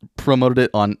I've promoted it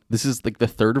on, this is the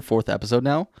 3rd or 4th episode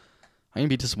now, I'm gonna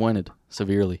be disappointed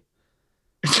severely.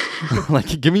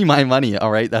 Give me my money,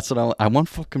 all right? That's what I want.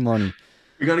 Fucking money.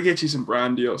 We gotta get you some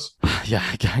brand deals. Yeah,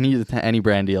 I need any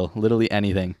brand deal, literally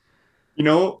anything.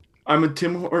 I'm a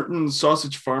Tim Hortons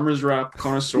sausage farmers wrap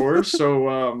connoisseur,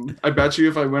 so I bet you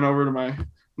if I went over to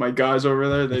my guys over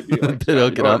there, they'd be like, They'd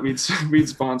hook it up. We'd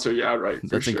sponsor. Yeah, right. For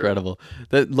That's sure. incredible.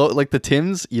 That the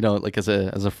Tims,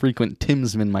 as a frequent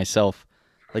Timsman myself,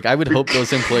 I would hope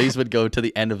those employees would go to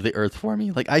the end of the earth for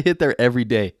me. I hit there every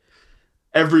day.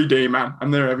 Every day, man.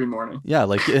 I'm there every morning. Yeah,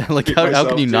 how can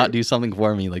myself you not too. do something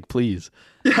for me? Please.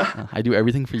 Yeah. I do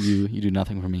everything for you. You do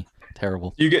nothing for me.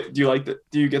 Terrible. Do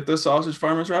you get the sausage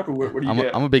farmers wrap, or what do you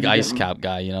get? I'm a big What are you ice getting? cap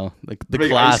guy, the Big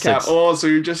classics. ice cap. Oh, so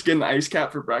you're just getting ice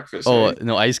cap for breakfast? Oh, eh?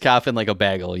 no, ice cap and a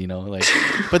bagel,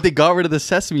 but they got rid of the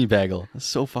sesame bagel. That's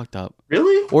so fucked up.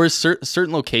 Really? Or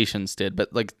certain locations did, but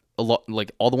a lot,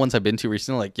 all the ones I've been to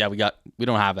recently, yeah, we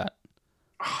don't have that.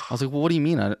 I was like, well, what do you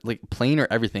mean? Plain or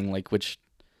everything? Which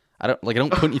I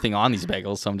don't put anything on these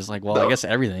bagels, so I'm just well, I guess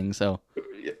everything. So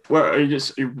What are you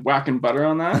whacking butter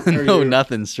on that? Or no, you-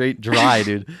 nothing, straight dry,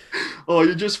 dude. Oh,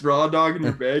 you're just raw dogging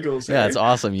your bagels. Yeah, eh? it's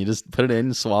awesome. You just put it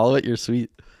in, swallow it, you're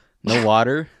sweet. No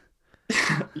water.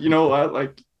 You know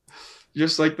what?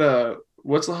 Just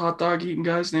what's the hot dog eating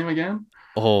guy's name again?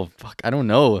 Oh fuck, I don't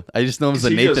know. I just know him as the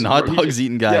He Nathan just- hot he dogs just-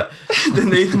 eating guy. Yeah, the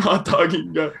Nathan hot dog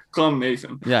eating guy. Call him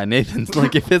Nathan. Yeah, Nathan's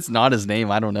if it's not his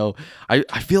name, I don't know. I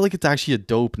feel like it's actually a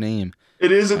dope name.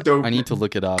 It is a dope. I need to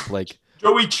look it up. Like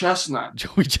Joey Chestnut.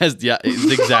 Joey Chest. Yeah,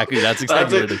 it's exactly. That's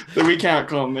exactly what it is. We can't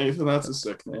call him Nathan. That's a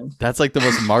sick name. That's like the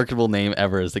most marketable name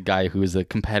ever. Is the guy who is a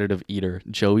competitive eater,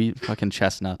 Joey fucking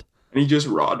Chestnut. And he just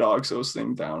raw dogs those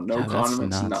things down. No Yeah, that's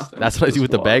condiments, nuts. nothing. That's what I do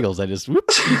with the water. bagels. I just whoop.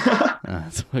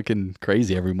 It's fucking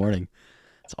crazy every morning.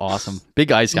 It's awesome.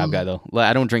 Big ice cap guy though.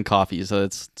 I don't drink coffee, so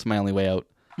it's my only way out.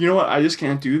 You know what? I just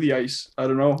can't do the ice. I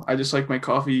don't know. I just like my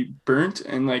coffee burnt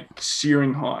and like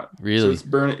searing hot. Really? So it's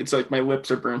burnt. It's like my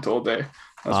lips are burnt all day.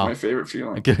 That's Wow. my favorite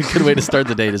feeling. A good way to start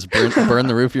the day. Just burn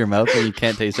the roof of your mouth and you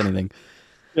can't taste anything.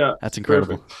 Yeah. That's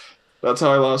incredible. Perfect. That's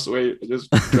how I lost weight. I just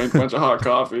drank a bunch of hot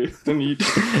coffee. Didn't eat.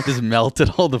 Just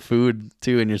melted all the food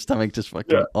too in your stomach. Just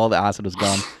fucking all the acid was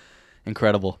gone.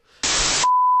 Incredible.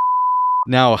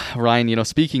 Now, Ryan,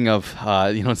 speaking of,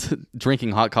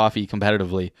 drinking hot coffee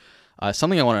competitively,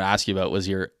 something I wanted to ask you about was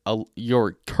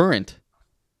your current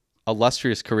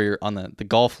illustrious career on the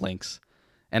golf links.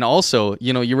 And also,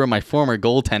 you were my former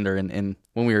goaltender in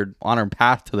when we were on our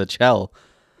path to the Chell.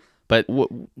 But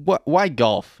why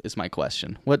golf is my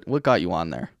question. What got you on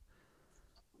there?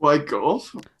 Why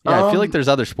golf? Yeah, I feel like there's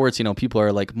other sports, people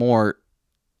are like more,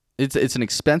 it's an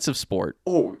expensive sport.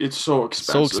 Oh, it's so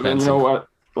expensive. And you know what?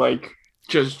 Like,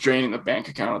 just draining the bank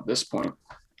account at this point.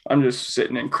 I'm just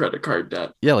sitting in credit card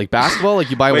debt. Yeah, like basketball, like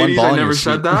you buy Ladies, one ball. I never and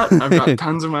said that. I've got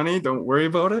tons of money. Don't worry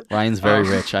about it. Ryan's very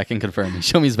rich. I can confirm. He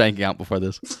showed me his bank account before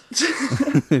this.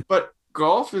 But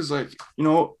golf is like,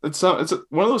 it's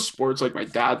one of those sports like my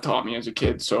dad taught me as a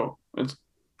kid. So it's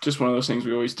just one of those things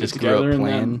we always did Just together. grew up And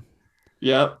playing. then,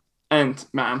 yeah. And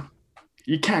man,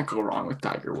 you can't go wrong with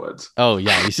Tiger Woods. Oh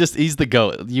yeah, he's the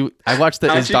GOAT. I watched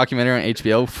his Actually- documentary on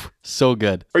HBO. So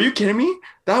good. Are you kidding me?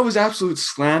 That was absolute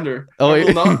slander. Oh, I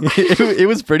will not- it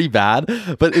was pretty bad,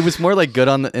 but it was more like good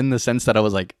in the sense that I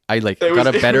was like, got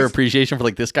a better appreciation for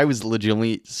like this guy was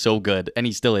legitimately so good, and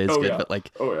he still is good. Yeah. But like,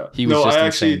 Oh yeah. he was just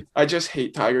insane. I just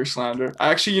hate Tiger slander.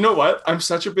 You know what? I'm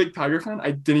such a big Tiger fan.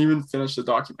 I didn't even finish the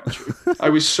documentary.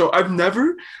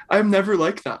 I've never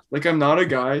liked that. Like, I'm not a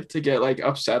guy to get like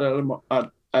upset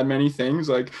at many things.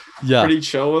 Like, yeah, pretty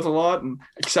chill with a lot. And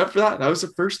except for that was the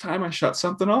first time I shut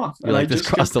something off. you're like, this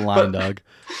crossed the line, but, dog.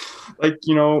 Like,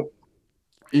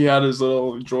 he had his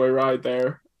little joyride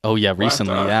there. Oh yeah,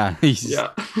 recently, But, he's Yeah.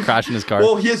 crashing his car.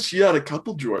 Well, he had a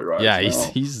couple joyrides. yeah, now.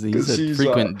 he's a 'Cause he's,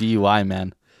 frequent DUI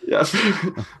man. Yeah,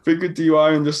 big good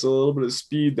DUI and just a little bit of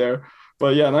speed there.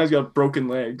 But yeah, now he's got broken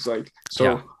legs. Like, so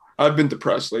Yeah. I've been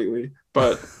depressed lately.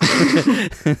 But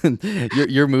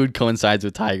your mood coincides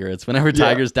with Tiger. It's whenever Yeah.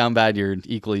 Tiger's down bad, you're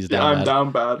equally as down I'm bad.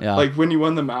 down bad. Yeah. Like when he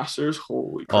won the Masters,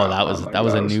 holy crap. Oh, that was man, that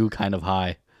was a new kind of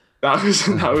high. that was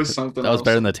something That was else.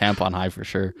 better than the tampon high for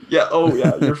sure. Yeah, oh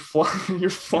yeah, you're flying. You're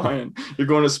flying. You're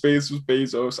going to space with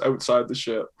Bezos outside the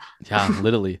ship. Yeah,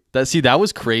 literally. That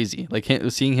was crazy. Like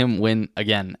seeing him win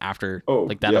again after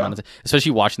like that yeah. amount of time,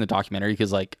 especially watching the documentary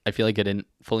because like I feel like I didn't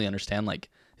fully understand like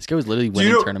this guy was literally you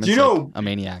winning know- tournaments do you like know- a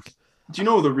maniac. Do you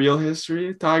know the real history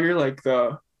of Tiger? Like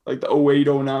the 08,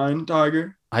 09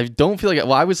 Tiger? I don't feel like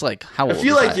I was like how old? I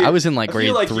feel was like I? I was in like I grade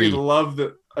feel like 3. you'd love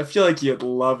the. I feel like you'd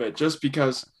love it just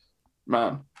because,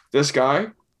 man, this guy,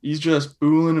 he's just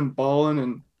booling and balling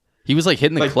and He was like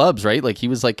hitting the like- clubs, right? Like he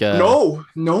was like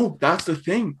no, that's the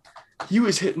thing. He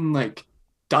was hitting like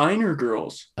diner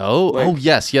girls. Oh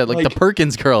yes, yeah, like the like-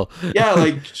 Perkins girl. Yeah,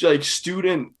 like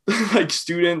student, like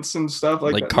students and stuff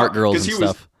like like that. cart Not- girls 'cause and he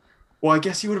was- stuff. Well, I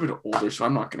guess he would have been older, so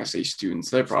I'm not gonna say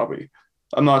students.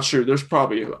 I'm not sure. There's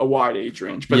probably a wide age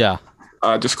range. But Yeah.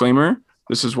 Disclaimer: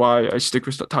 this is why I stick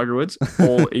with Tiger Woods.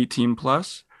 All 18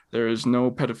 plus. There is no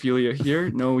pedophilia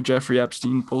here. No Jeffrey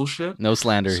Epstein bullshit. No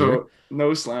slander here. So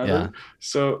no slander. Yeah.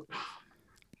 So,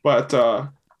 but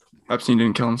Epstein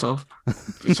didn't kill himself.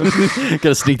 So,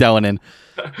 Gotta sneak that one in.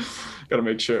 gotta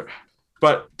make sure.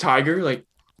 But Tiger, like,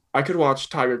 I could watch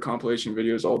Tiger compilation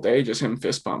videos all day, just him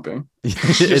fist pumping.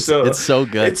 it's so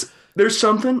good. There's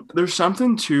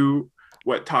something to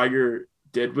what Tiger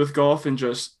did with golf and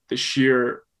just the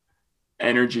sheer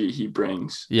energy he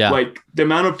brings. Yeah. Like the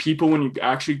amount of people when you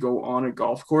actually go on a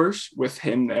golf course with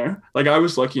him there. Like I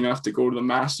was lucky enough to go to the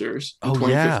Masters in Oh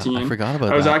yeah, 2015. I forgot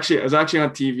about I was that. actually on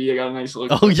TV. I got a nice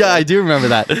look. Oh yeah, I do remember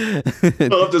that.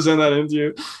 I'll have to send that in to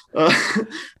you.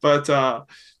 But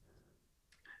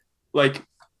like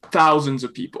thousands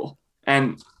of people.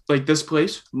 And like this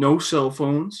place, no cell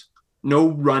phones, no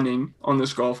running on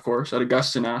this golf course at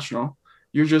Augusta National.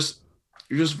 You're just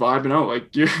vibing out.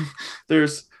 Like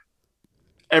there's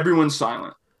everyone's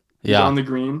silent. He's Yeah. on the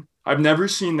green. I've never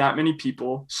seen that many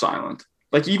people silent.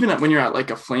 Like even when you're at like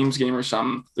a Flames game or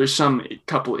something, there's some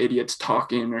couple idiots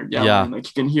talking or yelling. Yeah. Like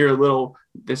you can hear a little,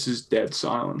 this is dead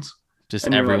silence. Just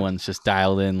And you're like, everyone's just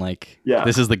dialed in. Like, Yeah.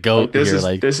 this is the GOAT Like, this here. is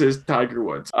Like, this is Tiger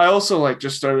Woods. I also like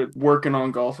just started working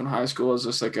on golf in high school as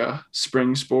just like a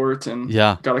spring sport, and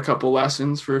yeah. got a couple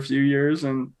lessons for a few years,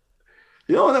 and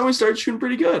then we started shooting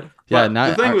pretty good. Yeah. But Now,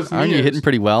 the thing with aren't me you is, hitting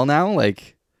pretty well now?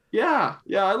 Like, yeah,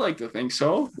 I like to think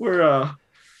so.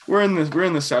 We're in the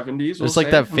 70s. there's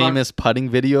like that famous putting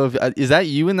video of. Is that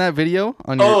you in that video?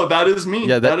 On your, Oh, that is me.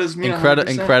 yeah, that is me.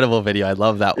 incredible video. I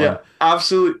love that one. Yeah,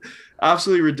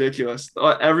 absolutely ridiculous.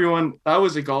 Everyone, that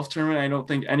was a golf tournament. I don't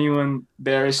think anyone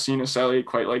there has seen a celly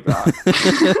quite like that.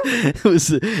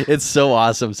 It's so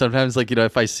awesome. Sometimes, like,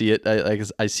 if I see it,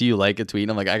 I see you like a tweet,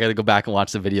 and I'm like, I gotta go back and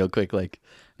watch the video quick. Like,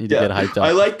 need to get hyped up.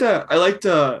 I like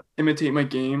to imitate my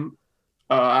game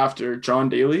after John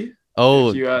Daly.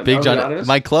 Oh, big know who John! that is?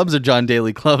 My clubs are John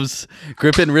Daly clubs.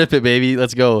 Grip it and rip it, baby.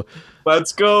 Let's go.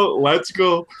 Let's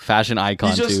go. Fashion icon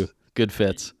He's just- too. Good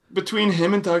fits. Between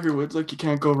him and Tiger Woods, like, you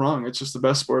can't go wrong. It's just the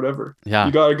best sport ever. Yeah.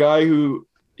 You got a guy who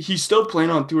he's still playing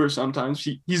on tour sometimes.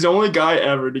 He's the only guy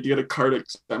ever to get a card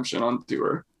exemption on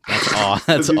tour.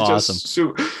 That's He's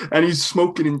awesome. And he's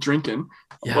smoking and drinking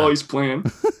Yeah. while he's playing.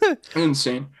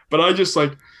 Insane. But I just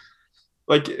like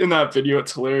in that video,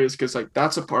 it's hilarious because like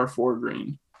that's a par 4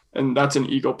 green and that's an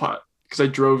eagle putt because I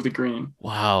drove the green.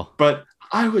 Wow. But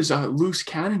I was a loose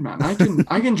cannon, man.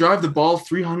 I can drive the ball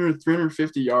 300,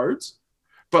 350 yards,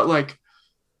 but like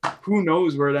who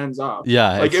knows where it ends up?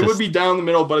 Yeah. Like it would be down the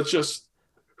middle, but it's just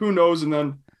who knows. And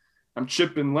then I'm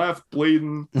chipping left,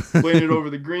 blading it over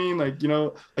the green. Like,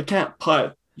 I can't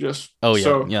putt. Just Oh yeah.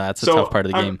 so, Yeah. That's a so tough part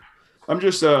of the game. I'm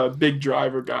just a big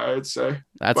driver guy, I'd say.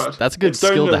 But That's a good it's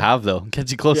starting skill to have though.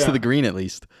 Gets you close to Yeah. the green at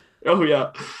least. Oh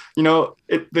yeah,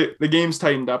 the game's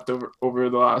tightened up over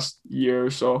the last year or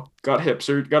so. Got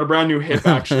a brand new hip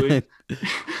actually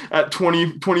at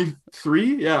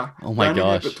 23. Yeah. Oh my brand new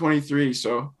hip gosh. at 23.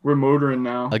 So we're motoring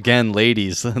now. Again,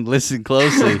 ladies, listen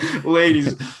closely.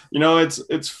 Ladies,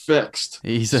 it's fixed.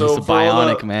 He's So a for all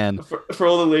bionic the- man. For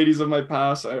all the ladies of my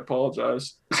past, I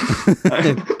apologize. So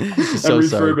I'm sorry.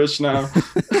 refurbished now.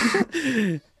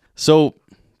 So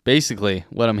basically,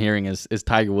 what I'm hearing is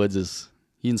Tiger Woods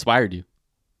he inspired you.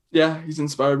 Yeah, he's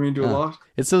inspired me to do a Huh. lot.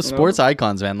 It's those You know? sports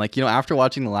icons, man. Like, after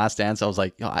watching The Last Dance, I was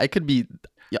like, I could be.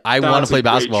 I want That's to play a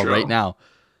great basketball show. right now,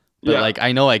 but Yeah. like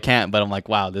I know I can't. But I'm like,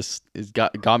 wow, this is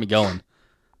got me going.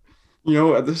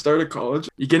 At the start of college,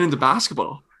 you get into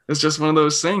basketball. It's just one of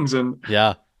those things, and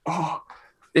Yeah.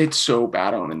 it's so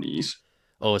bad on the knees.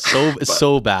 Oh, it's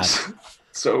so bad.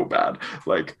 So bad.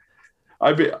 Like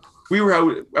we were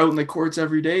out in the courts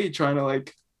every day trying to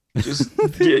like just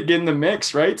get in the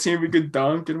mix, right? Seeing if we could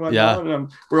dunk and whatnot. Yeah.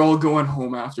 And we're all going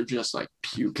home after just like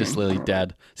puking. Just literally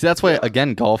dead. See, that's why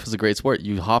again, golf is a great sport.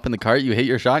 You hop in the cart, you hit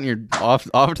your shot, and you're off to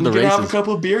the You can have a races.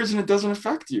 couple of beers and it doesn't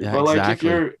affect you. Yeah, but like exactly.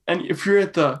 if you're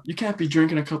at you can't be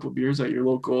drinking a couple of beers at your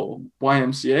local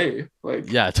YMCA. Like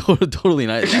Yeah, totally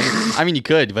not. I mean, you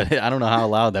could, but I don't know how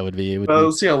loud that would be. It would be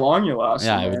let's see how long you last.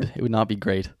 yeah, in there. it would not be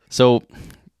great. So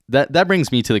that brings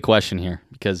me to the question here,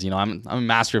 because I'm a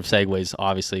master of segues.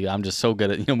 Obviously, I'm just so good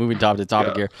at moving topic to topic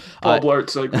Yeah. here. Paul Blart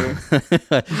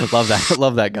segue.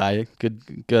 love that guy.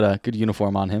 Good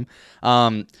uniform on him.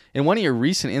 In one of your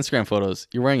recent Instagram photos,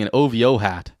 you're wearing an OVO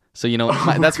hat. So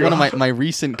that's one of my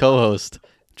recent co-host,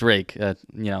 Drake.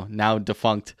 Now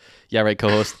defunct. Yeah, right,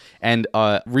 co-host, and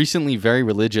recently very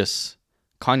religious.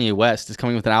 Kanye West is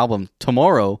coming with an album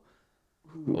tomorrow.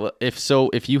 Well,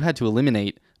 if you had to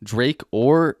eliminate Drake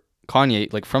or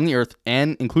Kanye, like, from the earth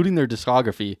and including their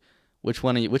discography, which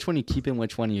one are you keeping?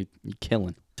 Which one are you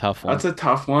killing? Tough one. That's a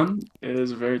tough one. It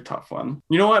is a very tough one.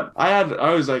 You know what? I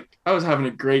was having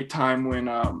a great time when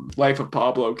Life of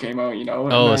Pablo came out, and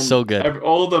Oh, then so good.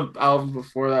 all the albums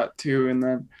before that too, and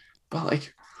then but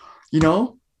like,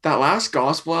 that last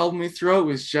gospel album we threw out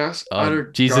was just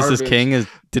utter Jesus is garbage. King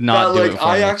did not do it for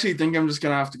I me. actually think I'm just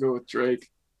gonna have to go with Drake.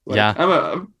 Like, Yeah. I'm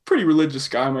a pretty religious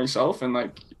guy myself, and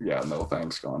like, yeah, no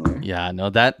thanks, Kanye. Yeah, no,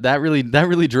 that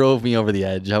really drove me over the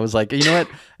edge. I was like, you know what?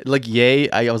 Like, yay.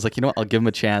 I was like, you know what? I'll give him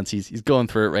a chance. He's going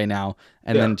through it right now.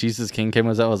 And Yeah. then Jesus King came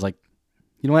out. I was like,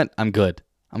 you know what? I'm good.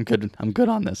 I'm good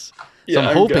on this. So Yeah, I'm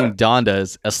I'm hoping good. Donda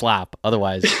is a slap.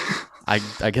 Otherwise, I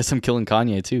guess I'm killing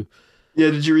Kanye too. Yeah,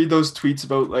 did you read those tweets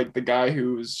about like the guy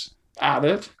who was at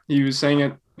it? He was saying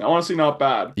it honestly not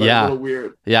bad, but Yeah. a little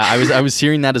weird. Yeah, I was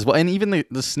hearing that as well. And even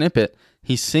the snippet,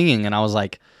 he's singing, and I was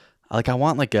like I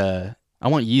want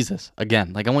Yeezus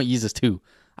again. Like, I want Yeezus too.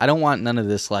 I don't want none of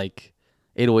this like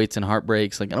 808s and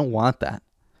heartbreaks. Like, I don't want that.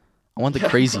 I want the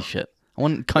crazy shit. I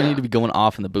want Kanye to be going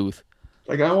off in the booth.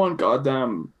 Like, I want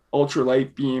goddamn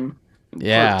ultralight beam.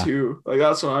 Yeah. Part 2. Like,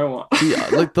 that's what I want. See,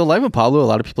 like, the Life of Pablo, a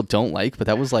lot of people don't like, but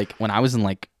that was like when I was in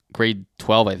like grade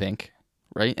 12, I think,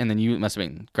 right? And then you must have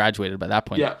been graduated by that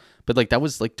point. Yeah. But like that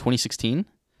was like 2016.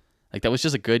 Like that was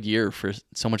just a good year for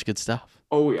so much good stuff.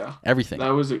 Oh yeah. Everything. That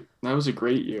was a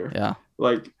great year. Yeah.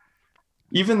 Like,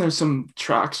 even there's some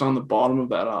tracks on the bottom of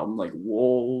that album, like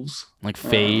Wolves. Like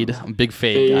Fade. I'm a big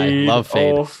Fade guy. Love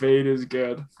Fade. Oh, Fade is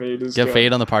good. Fade is Get good.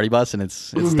 Fade on the party bus and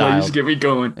it's Ooh, dialed. just get me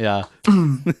going. Yeah.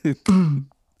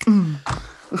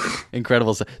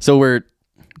 Incredible stuff. So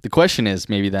the question is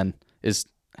maybe then is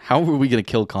how are we gonna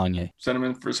kill Kanye? Send him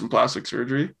in for some plastic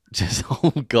surgery. Just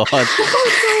oh god.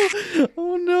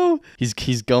 Oh no. He's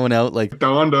going out like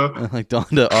Donda. like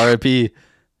Donda RIP.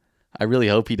 I really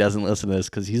hope he doesn't listen to this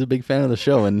because he's a big fan of the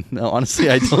show, and honestly,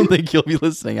 I don't think he'll be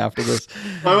listening after this.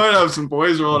 I might have some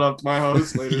boys rolling up to my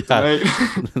house later tonight.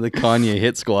 The Kanye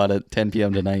hit squad at 10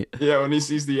 p.m. tonight. Yeah, when he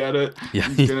sees the edit, Yeah.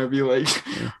 he's gonna be like,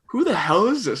 "Who the hell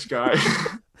is this guy?"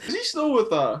 Is he still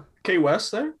with K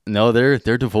West there? No, they're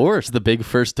divorced. The big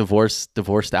first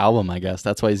divorced album, I guess.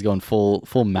 That's why he's going full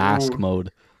mask Ooh.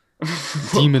 mode,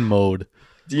 demon mode.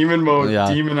 Demon mode,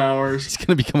 Yeah. demon hours. He's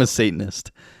gonna become a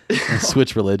Satanist and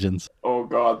switch religions. Oh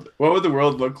god, what would the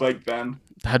world look like then?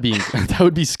 That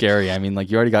would be scary. I mean,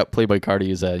 like you already got Playboi Carti,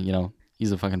 who's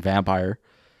he's a fucking vampire.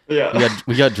 Yeah.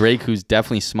 We got Drake, who's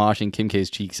definitely smoshing Kim K's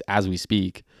cheeks as we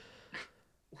speak.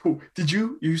 Ooh, did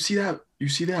you see that? You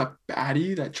see that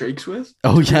baddie that Drake's with?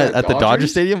 Oh Took her yeah, to at the Dodger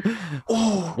Stadium.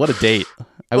 Oh, What a date!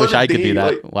 I What wish a I could do date,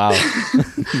 that. like- Wow.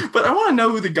 But I want to know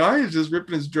who the guy is just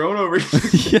ripping his drone over.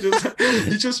 He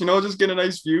just just get a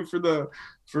nice view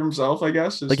for himself, I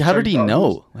guess. Like, how did he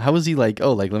know? How was he like?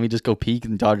 Oh, like let me just go peek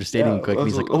in Dodger Stadium Yeah, quick. And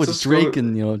he's like, let's oh, it's just Drake, go-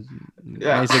 and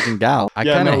Yeah. nice looking gal. I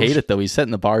Yeah, kind of no, hate it though. He's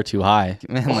setting the bar too high.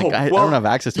 Man, like Oh, I well, don't have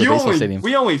access to a baseball stadium.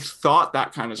 We only thought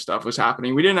that kind of stuff was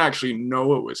happening. We didn't actually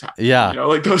know it was happening. Yeah.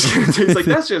 Like those kind of things. Like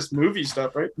that's just movie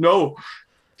stuff, right? No,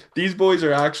 these boys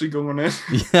are actually going in.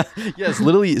 Yeah, it's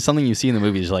literally something you see in the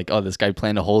movies. Like, oh, this guy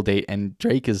planned a whole date, and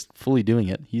Drake is fully doing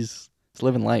it. He's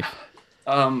living life.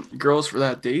 Girls, for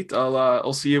that date,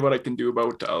 I'll see what I can do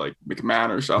about like McMahon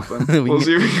or something. We We'll can-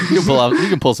 see. You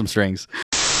can pull some strings.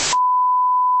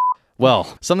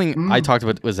 Well, something I Mm. talked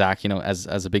about with Zach,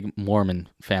 as a big Mormon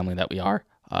family that we are.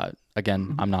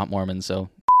 Again, I'm not Mormon, so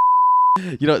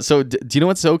So do you know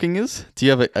what soaking is? Do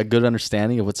you have a good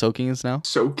understanding of what soaking is now?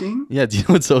 Soaking? Yeah. Do you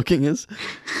know what soaking is?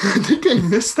 I think I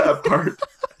missed that part.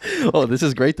 Oh, this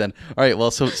is great then. All right. Well,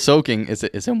 so soaking is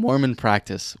a Mormon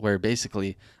practice where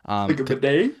basically, Like a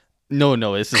bidet? no,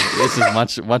 this is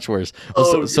much worse. Well,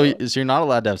 Oh, so God. you're not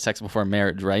allowed to have sex before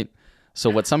marriage, right? So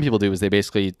what some people do is they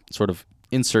basically sort of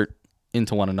insert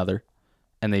into one another,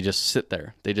 and they just sit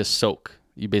there. They just soak.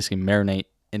 You basically marinate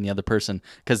in the other person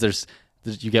because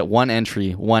you get one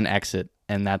entry, one exit,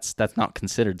 and that's not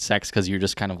considered sex because you're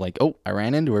just kind of like, oh, I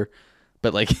ran into her,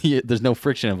 but like there's no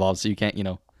friction involved, so you can't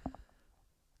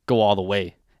go all the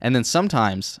way. And then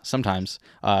sometimes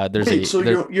there's Wait, so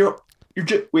there-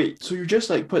 you're just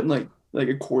like putting like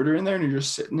a quarter in there and you're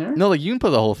just sitting there? no, like you can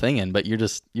put the whole thing in, but you're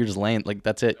just laying, like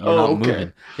that's it. You're Oh, not okay.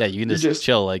 moving. Yeah, you can You're just, just-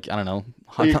 chill, like I don't know,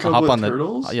 Like a couple hop of on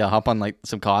turtles? hop on like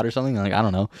some cod or something. Like I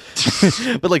don't know,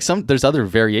 but like there's other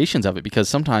variations of it because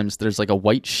sometimes there's like a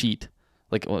white sheet,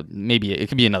 like well, maybe it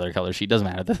could be another color sheet. Doesn't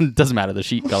matter. Doesn't matter the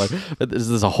sheet color. But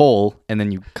there's a hole, and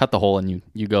then you cut the hole and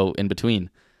you go in between.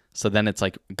 So then it's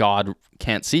like God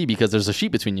can't see because there's a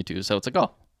sheet between you two. So it's like,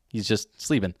 oh, he's just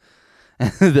sleeping.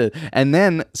 And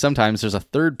then sometimes there's a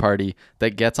third party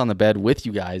that gets on the bed with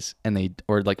you guys,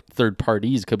 or like third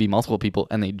parties, could be multiple people,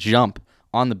 and they jump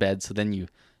on the bed. So then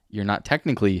you're not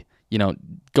technically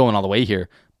going all the way here,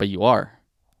 but you are.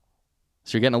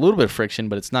 So you're getting a little bit of friction,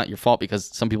 but it's not your fault because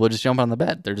some people just jump on the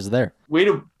bed. They're just there. Way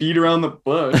to beat around the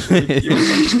bush.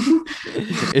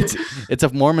 It's a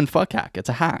Mormon fuck hack. It's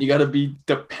a hack. You gotta be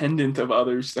dependent of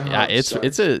others to Yeah, have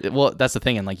sex. that's the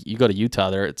thing. And like you go to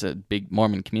Utah, it's a big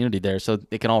Mormon community there, so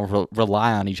they can all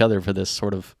rely on each other for this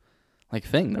sort of like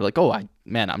thing. They're like, oh, I'm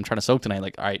trying to soak tonight.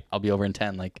 Like, all right, I'll be over in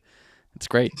 10. Like, it's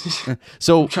great.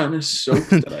 So I'm trying to soak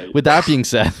tonight. with that being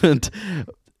said,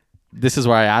 this is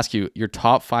where I ask you your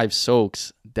top 5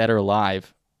 soaks, dead or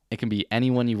alive. It can be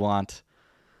anyone you want.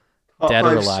 Top dead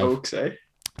or 5 alive. Soaks, eh?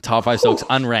 Top 5 soaks,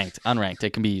 unranked.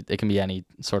 It can be any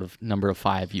sort of number of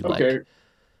 5 you Okay. like.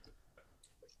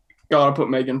 Gotta put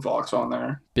Megan Fox on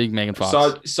there. Big Megan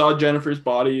Fox. Saw Jennifer's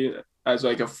body as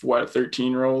like a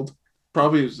 13-year-old.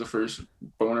 Probably was the first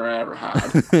boner I ever had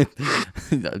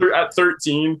at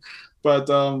 13. But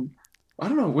I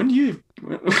don't know. When do you?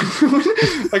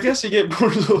 I guess you get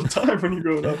boners all the time when you're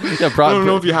growing up. Yeah, I don't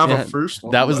know if you have a first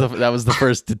one. That was but the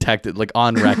first detected, like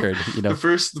on record. the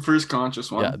first conscious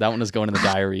one. Yeah, that one was going in the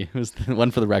diary. It was the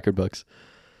one for the record books.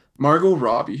 Margot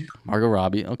Robbie. Margot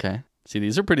Robbie. Okay. See,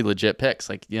 these are pretty legit picks.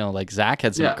 Like, like Zach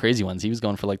had some Yeah. crazy ones. He was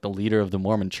going for like the leader of the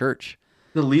Mormon church.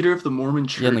 The leader of the Mormon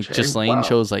church. Yeah, and like Ghislaine Wow.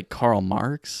 chose like Karl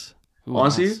Marx. Who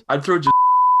Honestly, else? I'd throw just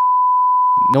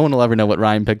No one will ever know what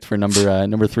Ryan picked for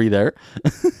number 3 there.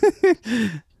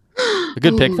 A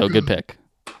good pick though, good pick.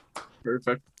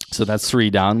 perfect. So that's 3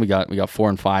 down. We got 4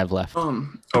 and 5 left.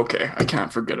 Okay, I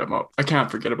can't forget about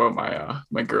my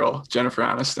my girl Jennifer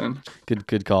Aniston.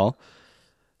 Good call.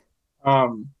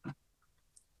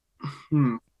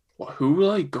 Well, who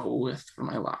will I go with for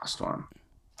my last one?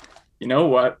 You know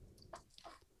what?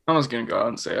 I'm just gonna go out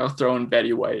and say I'll throw in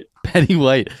Betty White. Betty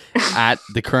White at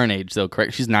the current age though,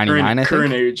 correct? She's 99, I think.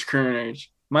 Current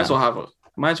age. Might as well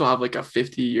have like a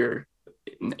 50-year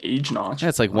age notch. Yeah,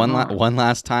 it's like Why one not?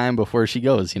 last time before she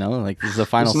goes, like this is a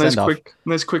final Just a send off.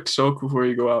 nice quick soak before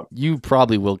you go out. You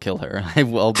probably will kill her.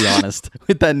 I'll be honest.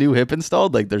 With that new hip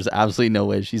installed, like there's absolutely no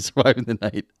way she's surviving the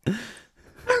night.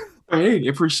 Hey,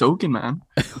 if we're soaking, man.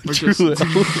 We're True. just-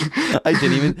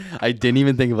 I didn't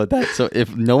even think about that. So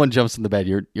if no one jumps in the bed,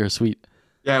 you're sweet.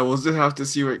 Yeah, we'll just have to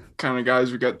see what kind of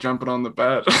guys we got jumping on the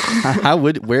bed.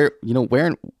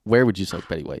 Where would you soak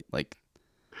Betty White? Like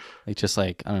just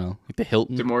like, I don't know, like the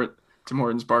Hilton. Tim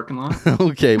Hortons parking lot.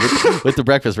 Okay, with the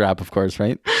breakfast wrap, of course,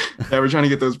 right? Yeah, we're trying to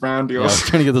get those brand Yeah, deals. we're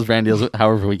trying to get those brand deals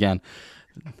however we can.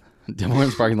 Tim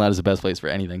Hortons parking lot is the best place for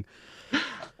anything.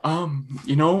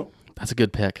 You know That's a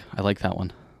good pick. I like that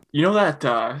one. that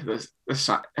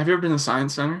have you ever been to the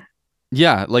Science Center?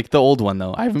 Yeah, like the old one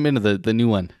though. I haven't been to the new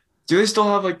one. Do they still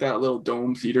have like that little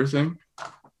dome theater thing?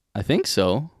 I think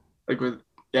so. Like where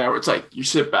it's like you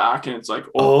sit back and it's like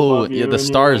Oh, above you yeah, the and you're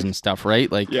stars like- and stuff,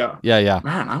 right? Like Yeah. yeah.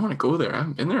 Man, I want to go there. I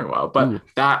haven't been there in a while, but Ooh.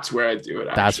 that's where I do it.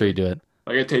 Actually. That's where you do it.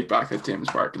 Like I take back the Tim's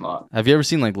parking lot. Have you ever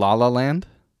seen like La La Land?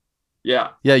 Yeah.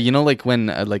 Yeah, like when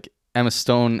like Emma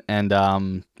Stone and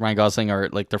Ryan Gosling are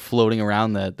like they're floating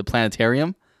around the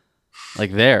planetarium,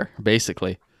 like there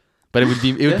basically. But it would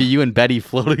be you and Betty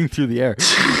floating through the air.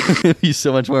 It'd be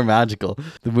so much more magical.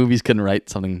 The movies couldn't write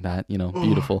something that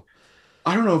beautiful.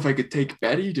 I don't know if I could take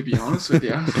Betty, to be honest with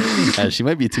you. She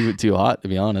might be too hot to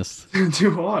be honest.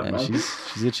 Too hot, Yeah, man.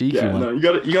 she's a cheeky Yeah, one. no, you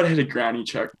gotta hit a granny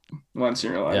check once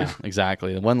in your life. Yeah,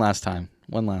 exactly. One last time.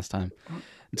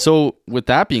 So with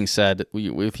that being said,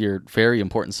 with your very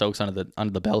important soaks under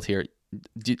the belt here,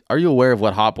 are you aware of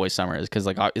what Hot Boy Summer is? Because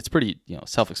like it's pretty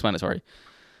self-explanatory.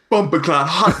 Bumper cloud,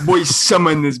 hot boy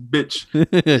summer in this bitch.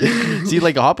 See,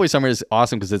 like a Hot Boy Summer is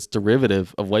awesome because it's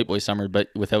derivative of White Boy Summer, but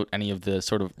without any of the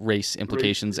sort of race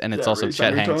implications. And it's also race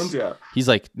Chet Hanks. undertones, yeah. He's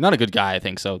like not a good guy, I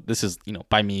think. So this is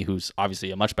by me, who's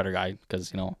obviously a much better guy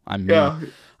because I'm me. Yeah.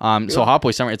 So Hot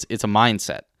Boy Summer, it's a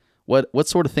mindset. What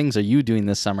sort of things are you doing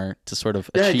this summer to sort of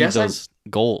Yeah, I achieve guess those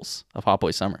goals of Hot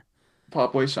Boy Summer?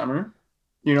 Hot boy summer.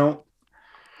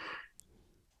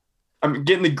 I'm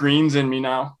getting the greens in me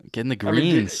now. Getting the I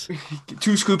mean, greens,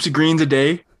 2 scoops of greens a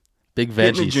day. big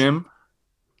Hitting veggies.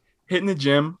 Hitting the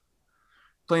gym.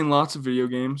 Playing lots of video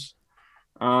games.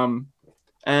 And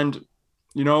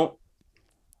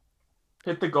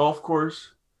hit the golf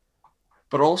course.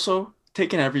 But also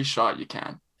taking every shot you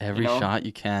can. Every you know? shot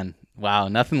you can. Wow,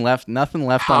 nothing left on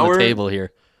the Power- table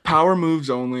here. Power moves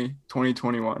only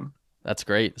 2021. That's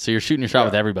great. So you're shooting your shot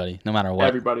with everybody, no matter what.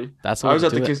 Everybody. That's the I way was to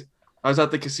at do the it. I was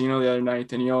at the casino the other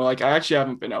night, and I actually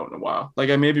haven't been out in a while. Like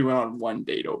I maybe went on one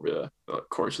date over the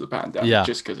course of the pandemic, Yeah.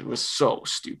 just because it was so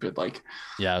stupid. Like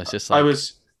Yeah, it was just like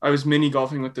I was mini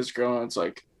golfing with this girl, and it's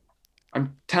like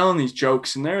I'm telling these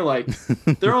jokes, and they're like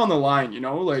they're on the line,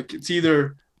 like it's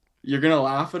either you're gonna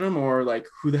laugh at them or like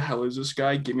who the hell is this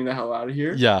guy? Get me the hell out of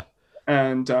here. yeah.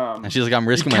 And And she's like, I'm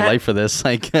risking my can't- life for this.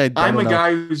 Like I I'm don't a know.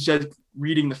 guy who's just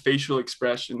reading the facial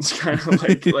expressions, kind of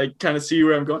like kind of see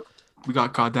where I'm going. We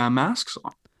got goddamn masks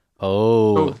on.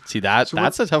 Oh, So- see that's so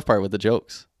what- the tough part with the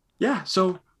jokes. Yeah,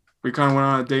 so we kind of went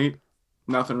on a date.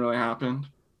 Nothing really happened.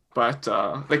 But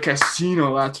the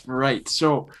casino, that's right.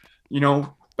 So,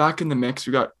 back in the mix,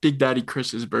 we got Big Daddy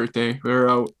Chris's birthday. We were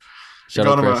out. Shout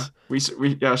got out him Chris.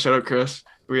 we shout out Chris.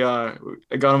 I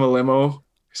got him a limo,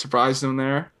 surprised him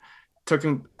there. Took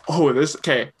him. Oh,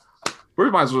 okay.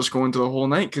 We might as well just go into the whole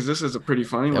night because this is a pretty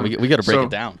funny Yeah, one. we got to break So- it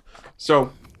down.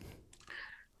 So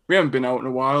we haven't been out in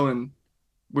a while, and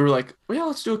we were like, well, yeah,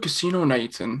 let's do a casino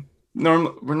night. And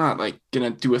normally we're not like gonna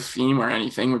do a theme or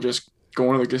anything. We're just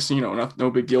going to the casino. No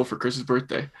big deal for Chris's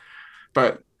birthday.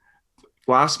 But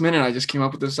last minute, I just came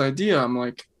up with this idea. I'm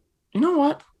like, you know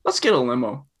what? Let's get a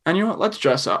limo. And you know what? Let's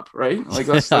dress up, right? Like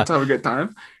let's have a good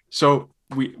time. So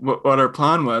what our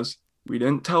plan was, we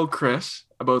didn't tell Chris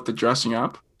about the dressing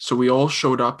up. So we all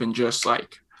showed up in just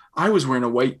like I was wearing a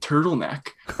white turtleneck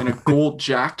and a gold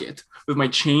jacket with my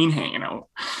chain hanging out.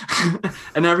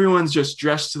 And everyone's just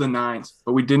dressed to the nines,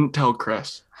 but we didn't tell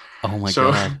Chris. Oh my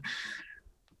So god.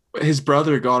 his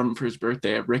brother got him for his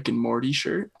birthday a Rick and Morty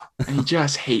shirt, and he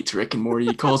just hates Rick and Morty.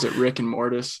 He calls it Rick and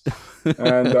Mortis.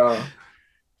 And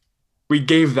we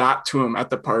gave that to him at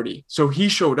the party. So he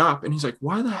showed up and he's like,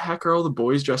 why the heck are all the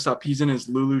boys dressed up? He's in his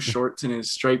Lulu shorts and his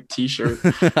striped t-shirt.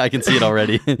 I can see it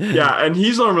already. Yeah, and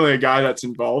he's normally a guy that's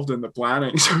involved in the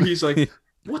planning. So he's like,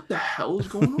 what the hell is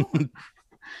going on?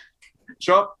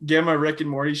 Show up, give him a Rick and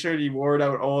Morty shirt. He wore it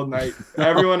out all night.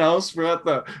 Everyone else, we're at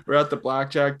the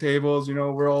blackjack tables. You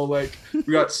know, we're all like, we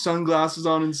got sunglasses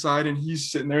on inside, and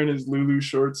he's sitting there in his Lulu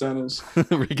shorts and his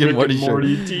Rick and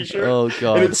Morty t-shirt. Oh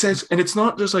god. And it says, and it's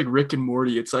not just like Rick and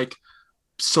Morty. It's like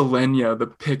Selenia, the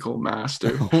pickle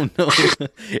master. Oh no.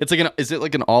 It's like is it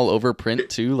like an all over print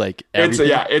too? Like everything?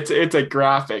 It's a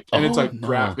graphic, and it's like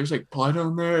no. There's like blood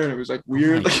on there, and it was like Oh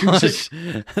weird. my Like, it was gosh.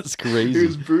 like, That's it crazy.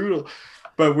 was brutal.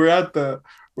 But we're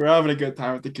having a good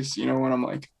time at the casino, and I'm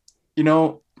like, you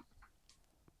know,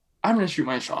 I'm gonna shoot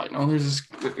my shot. You know, there's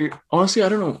this. Honestly, I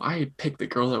don't know why I picked the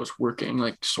girl that was working.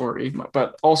 Like, sorry,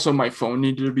 but also my phone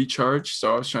needed to be charged,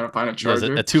 so I was trying to find a There's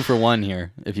charger. a 2-for-1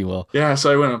 here, if you will. Yeah,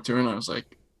 so I went up to her and I was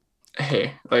like,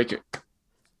 hey, like,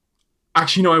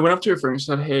 actually, no, I went up to her first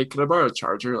and said, hey, could I borrow a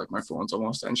charger? Like, my phone's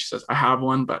almost dead. And she says, I have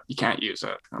one, but you can't use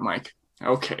it. I'm like,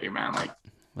 okay, man, like,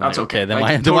 that's Like, okay. Then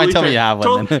Like, why tell fair. me you have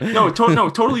one? Then?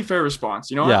 Totally fair response.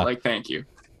 You know Yeah. what? Like, thank you.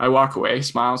 I walk away,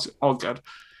 smiles, all good.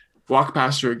 Walk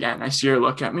past her again. I see her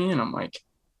look at me and I'm like,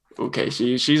 okay,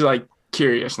 she's like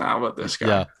curious now about this guy.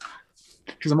 Yeah.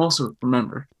 Because I'm also,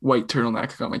 remember, white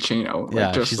turtleneck, I got my chain out.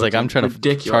 Yeah. just She's like, I'm trying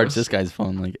ridiculous. to charge this guy's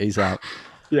phone like ASAP.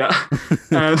 Yeah.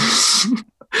 And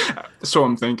so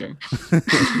I'm thinking.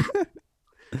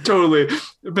 Totally.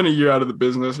 I've been a year out of the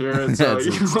business here. And so,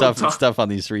 It's tough on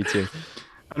these streets here.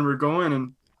 And we're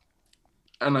going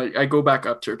and I go back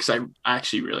up to her because I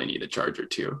actually really need a charger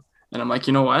too. And I'm like,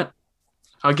 you know what?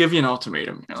 I'll give you an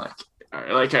ultimatum. You're like, all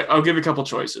right, like I'll give you a couple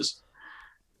choices.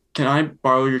 Can I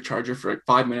borrow your charger for like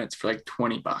 5 minutes for like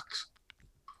 $20?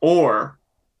 Or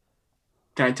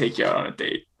can I take you out on a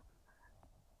date?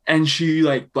 And she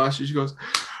like blushes. She goes,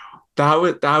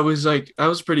 that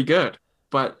was pretty good.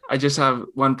 But I just have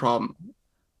one problem.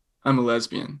 I'm a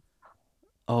lesbian.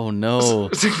 Oh no.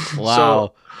 So,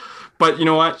 Wow. but you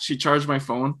know what? She charged my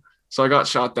phone. So I got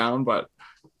shot down, but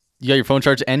You got your phone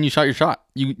charged and you shot your shot.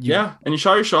 yeah, and you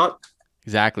shot your shot.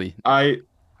 Exactly. I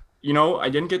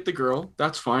didn't get the girl.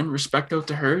 That's fine. Respect out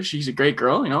to her. She's a great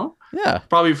girl, you know. Yeah.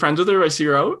 Probably friends with her. I see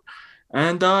her out.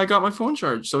 And I got my phone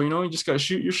charged. So, you know, you just got to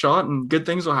shoot your shot and good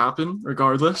things will happen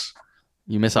regardless.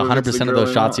 You miss Whether it's the 100% of girl those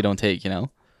or shots not. you don't take, you know?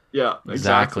 Yeah,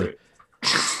 exactly.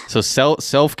 So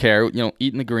self-care, you know,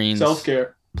 eating the greens,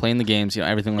 Self-care. playing the games, you know,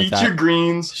 everything like Eat that. your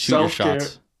greens. Shoot your Self-care.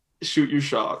 shots. Shoot your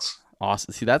shots.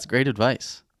 Awesome. See, that's great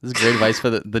advice. This is great advice for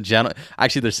the general.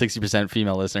 Actually, there's 60%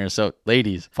 female listeners. So,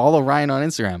 ladies, follow Ryan on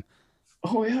Instagram.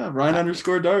 Oh, yeah.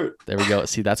 Ryan_Dart. There we go.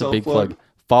 See, that's a big Self-plug. plug.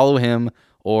 Follow him,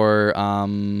 or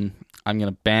I'm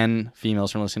gonna ban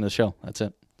females from listening to the show. That's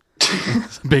it.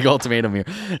 It's a big ultimatum here.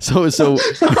 So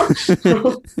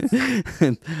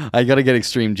I gotta get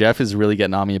extreme. Jeff is really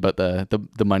getting on me about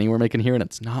the money we're making here, and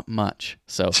it's not much.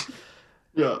 So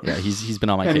Yeah. yeah, he's been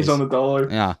on my And case. he's on the dollar.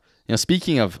 Yeah. You know,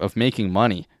 speaking of making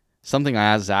money, something I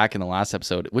asked Zach in the last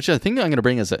episode, which I think I'm going to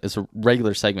bring as a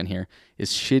regular segment here,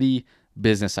 is shitty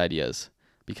business ideas.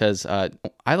 Because I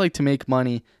like to make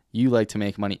money. You like to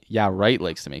make money. Yeah, Right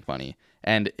likes to make money.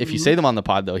 And if you say them on the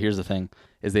pod, though, here's the thing,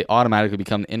 is they automatically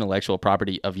become the intellectual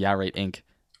property of Yeah Right Inc.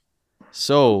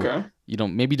 So, Okay.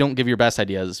 maybe don't give your best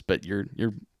ideas, but your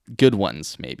good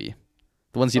ones, maybe.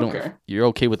 The ones Okay. you're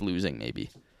okay with losing, maybe.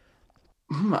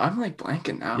 I'm like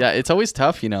blanking now. Yeah, it's always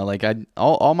tough, you know. Like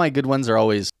all my good ones are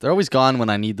always gone when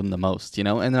I need them the most, you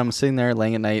know. And then I'm sitting there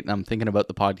laying at night and I'm thinking about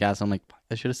the podcast. And I'm like,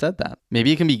 I should have said that.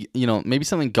 Maybe it can be, you know, maybe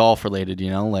something golf related, you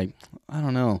know, like I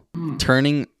don't know,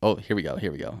 turning. Oh, here we go.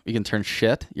 You can turn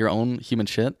your own human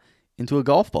shit, into a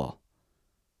golf ball.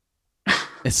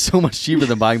 It's so much cheaper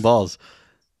than buying balls.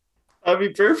 That'd be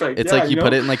perfect. It's Yeah, like you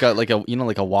put it in like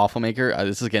a waffle maker.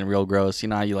 This is getting real gross. You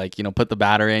know how you put the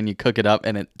batter in, you cook it up,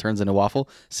 and it turns into waffle.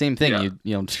 Same thing. Yeah.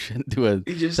 You do a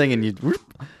You just- thing and you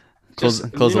close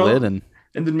just, the you know, lid and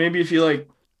And then maybe if you like,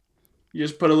 you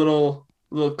just put a little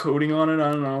coating on it.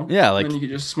 I don't know. Yeah, like- and then you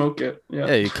could just smoke it. Yeah.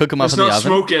 yeah, you cook them up It's in the not oven.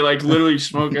 smoke it like literally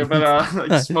smoke it, but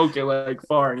like smoke it like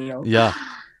far. You know. Yeah,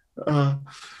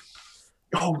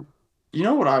 Oh, you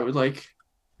know what I would like?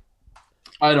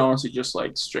 I'd honestly just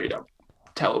like straight up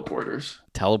teleporters.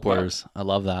 teleporters. I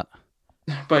love that.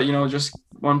 But you know, just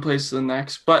one place to the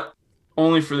next, but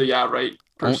only for the Yeah Right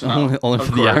personnel. Only of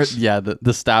for course.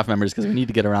 the staff members because we need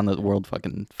to get around the world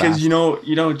fucking fast.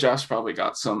 Because Jeff's probably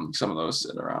got some of those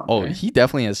sitting around. Oh, eh? he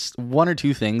definitely has one or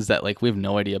two things that like we have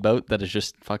no idea about that is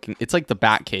just fucking. It's like the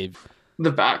Bat Cave.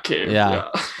 The Batcave. Yeah.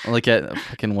 Yeah. Like at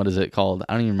fucking what is it called?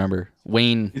 I don't even remember.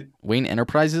 Wayne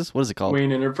Enterprises. What is it called?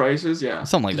 Wayne Enterprises. Yeah.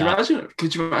 Something like that.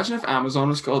 Could you imagine if Amazon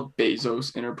was called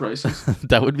Bezos Enterprises?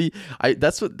 That would be.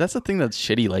 That's the thing that's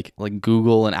shitty. Like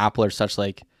Google and Apple are such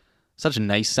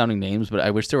nice sounding names, but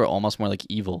I wish they were almost more like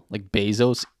evil. Like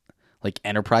Bezos, like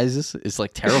Enterprises is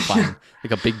like terrifying.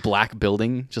 Like a big black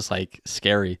building, just like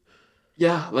scary.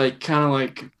 Yeah, like kind of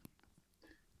like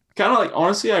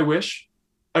honestly, I wish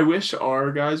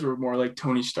our guys were more like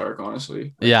Tony Stark, honestly.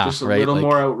 Like, Yeah, just a right, little like-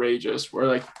 more outrageous. Where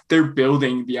like they're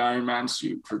building the Iron Man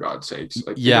suit for God's sakes.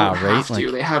 Like Yeah, they don't right, have to.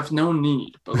 like- They have no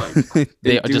need, but like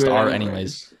They do just it are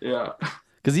anyways. Yeah.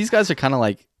 Because these guys are kind of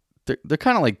like they're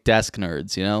kind of like desk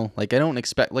nerds, you know. Like I don't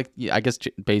expect like yeah, I guess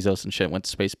Bezos and shit went to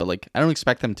space, but like I don't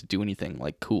expect them to do anything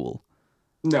like cool.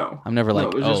 No. I'm never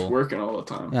like they're oh just working all the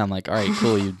time. yeah. I'm like all right,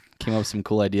 cool. You came up with some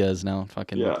cool ideas. Now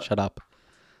fucking Yeah. shut up.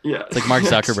 Yeah. It's like Mark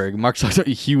Zuckerberg. Mark Zuckerberg,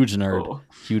 huge nerd, Oh,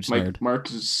 huge nerd. Mark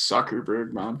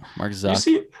Zuckerberg, man. Mark You Zuck.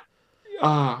 see,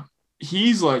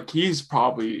 he's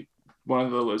probably one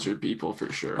of the lizard people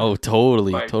for sure. Oh,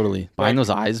 totally, Like- totally. Behind like- those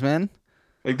eyes, man.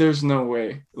 Like there's no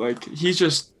way. Like he's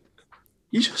just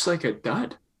like a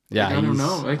dud. Yeah, Like, I don't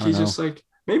know. Like I he's don't just like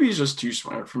maybe he's just too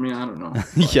smart for me. I don't know. know.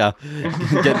 But- Yeah,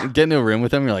 get into a room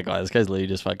with him. You're like, oh, this guy's literally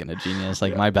just fucking a genius.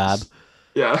 Like, Yeah. my bad.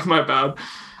 Yeah, my bad.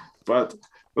 But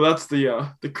that's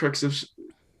the crux of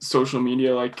social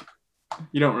media. Like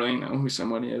you don't really know who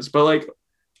somebody is. But like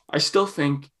I still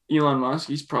think Elon Musk,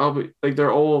 he's probably like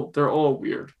they're all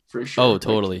weird for sure. Oh, Like,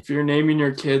 totally. if you're naming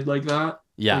your kid like that,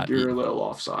 Yeah, like, you're a little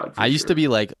offside. I used to be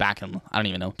like back in I don't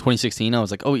even know 2016. I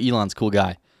was like, oh, Elon's a cool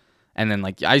guy, and then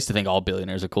like I used to think all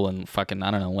billionaires are cool and fucking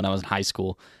I don't know when I was in high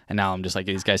school, and now I'm just like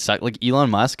these guys suck. Like Elon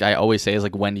Musk, I always say is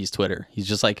like Wendy's Twitter. He's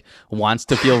just like wants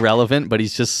to feel relevant, but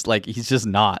he's just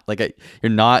not like you're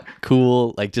not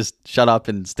cool. Like just shut up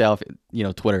and stay off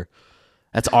Twitter.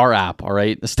 That's our app, all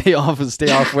right. Stay off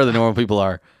where the normal people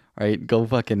are. All right, go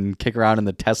fucking kick around in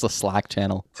the Tesla Slack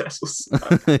channel. Tesla.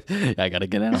 Yeah, I gotta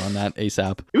get in on that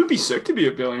ASAP. It would be sick to be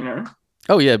a billionaire.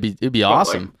 Oh yeah, it'd be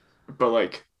awesome. But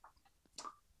like,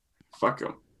 fuck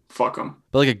him.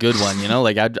 But like a good one, you know?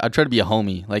 Like I'd try to be a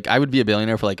homie. Like I would be a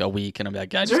billionaire for like a week and I'd be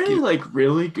like, yeah, Is there just any keep... like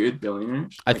really good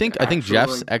billionaires? I Like, think actual,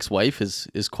 Jeff's like- ex-wife is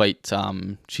quite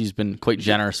she's been quite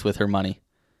generous with her money,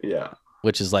 Yeah.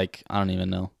 which is like I don't even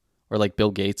know. Or like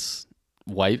Bill Gates'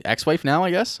 ex-wife now,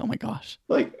 I guess. Oh my gosh.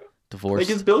 Like Divorced.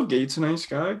 is Bill Gates a nice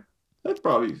guy? That's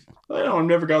probably. I don't.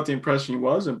 Never got the impression he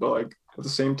wasn't, but like at the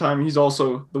same time, he's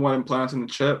also the one implanting the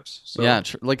chips. So. Yeah,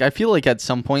 like I feel like at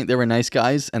some point they were nice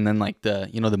guys and then like the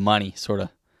money sort of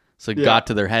so it Yeah. got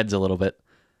to their heads a little bit.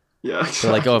 Yeah.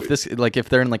 They're like, oh, exactly. if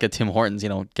they're in like a Tim Hortons,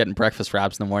 getting breakfast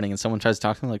wraps in the morning, and someone tries to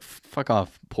talk to them, like, fuck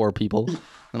off, poor people.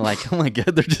 And they're like, oh my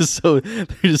god, they're just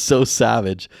so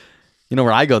savage. You know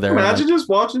where I go there? Imagine just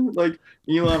watching like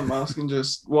Elon Musk and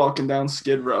just walking down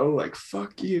Skid Row, like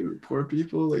fuck you, poor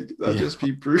people. Like that'd Yeah. just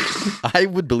be brutal. I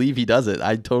would believe he does it.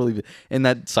 I totally in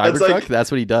that Cybertruck. like-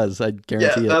 That's what he does. I Yeah,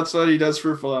 guarantee it. that's what he does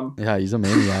for fun. Yeah, he's a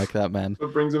maniac, that man.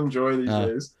 What brings him joy these Uh,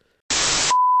 days.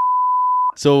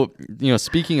 So,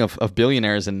 speaking of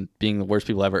billionaires and being the worst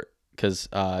people ever, because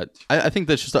I think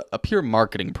that's just a pure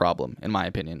marketing problem, in my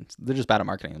opinion. They're just bad at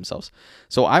marketing themselves.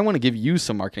 So I want to give you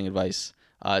some marketing advice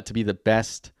to be the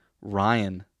best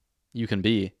Ryan you can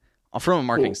be, from a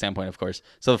marketing Cool. standpoint, of course.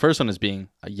 So the first one is being,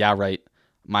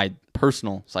 my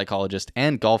personal psychologist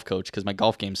and golf coach, because my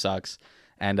golf game sucks.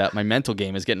 And my mental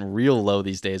game is getting real low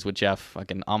these days with Jeff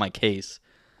fucking on my case.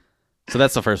 So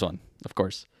that's the first one, of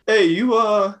course. Hey, you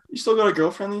still got a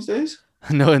girlfriend these days?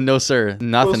 No, sir.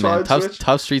 Nothing, man. side switch?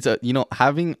 Tough streets.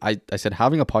 Having I said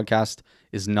having a podcast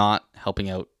is not helping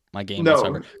out my game No.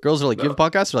 whatsoever. Girls are like, you have a No.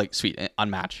 podcast? They're like, sweet,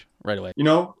 unmatch right away.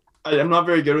 I'm not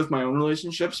very good with my own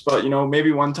relationships, but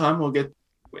maybe one time we'll get,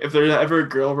 if there's ever a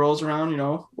girl rolls around,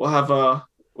 we'll have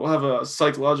a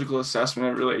psychological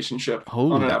assessment of relationship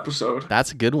Oh, on an episode.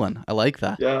 That's a good one. I like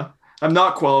that. Yeah. I'm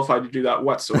not qualified to do that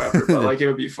whatsoever, but like it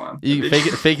would be fun. You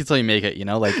fake it till you make it.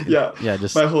 Like Yeah. yeah,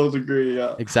 just My whole degree,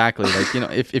 yeah. exactly. Like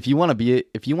if you want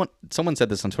to someone said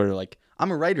this on Twitter, like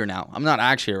I'm a writer now. I'm not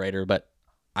actually a writer, but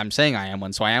I'm saying I am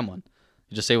one, so I am one.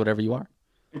 You just say whatever you are.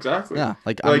 Exactly. Yeah,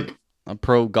 like I'm a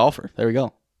pro golfer. There we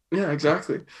go. Yeah,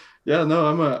 exactly. Yeah, no,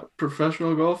 I'm a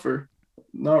professional golfer.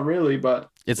 Not really, but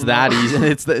It's that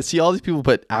easy. See, all these people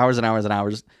put hours and hours and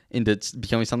hours into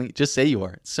becoming something. Just say you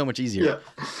are. It's so much easier.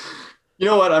 yeah. You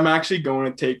know what? I'm actually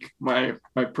going to take my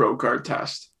pro card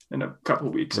test in a couple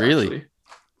weeks. Really? Actually.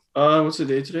 What's the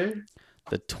day today?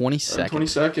 The 22nd.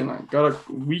 22nd. I got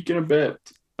a week and a bit.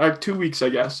 I have 2 weeks, I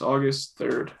guess. August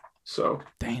 3rd. So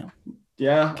Damn.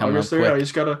 yeah, Coming August up 3rd.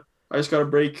 quick. I just gotta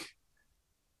break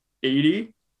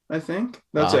 80. I think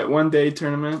that's Wow. it. 1 day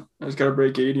tournament. I just gotta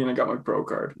break 80, and I got my pro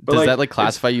card. But Does that it's-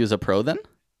 classify you as a pro then?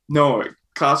 No, it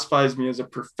classifies me as a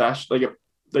professional,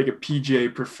 like a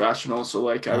PGA professional. So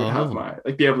like I would have Oh. my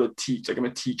be able to teach. Like I'm a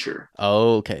teacher.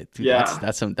 Oh, okay. Dude, Yeah.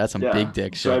 that's some Yeah. big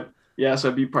dick shit. So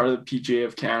I'd be part of the PGA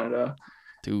of Canada.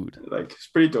 Dude. Like it's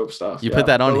pretty dope stuff. You yeah. put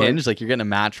that on But, like, Hinge, like you're getting a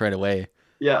match right away.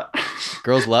 Yeah.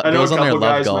 Girls love I know a girls on there couple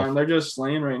love guys, golf. man. They're just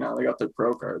slaying right now. They got their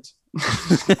pro cards.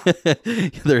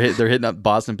 they're hitting up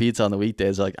Boston Pizza on the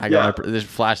weekdays. Like I got my they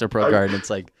flash their pro card, and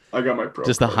it's like I got my pro.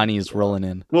 just the card. honeys rolling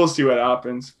in. We'll see what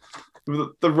happens.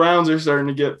 The rounds are starting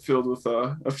to get filled with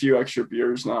a few extra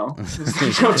beers now.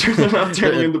 They're not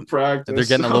turning into practice. They're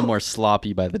getting a so- little more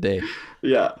sloppy by the day.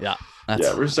 Yeah. Yeah.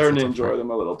 We're starting to that's a tough enjoy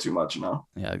them a little too much now.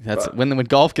 Yeah, that's But- when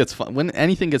golf gets fun. When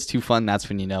anything gets too fun, that's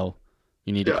when you know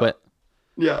you need to Yeah. quit.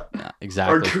 Yeah. Yeah, Or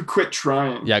exactly. quit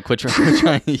trying. Yeah, quit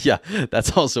trying. Yeah,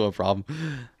 that's also a problem.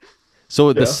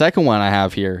 So the Yeah. second one I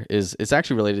have here is it's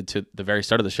actually related to the very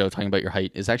start of the show, talking about your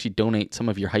height. Is actually donate some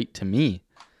of your height to me.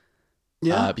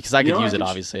 Yeah. Because I You could know, use I it. could-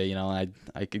 Obviously, you know,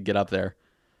 I could get up there.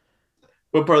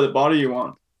 What part of the body you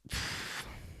want?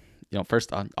 You know,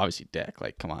 first obviously dick.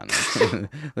 Like, come on,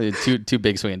 like, two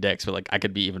big swinging dicks, but like I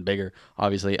could be even bigger.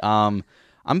 Obviously, I'm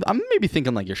maybe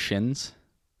thinking like your shins.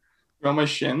 You want my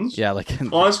shins? Yeah, like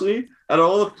Honestly, out of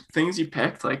all the things you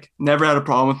picked, like never had a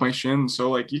problem with my shins. So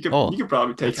like you could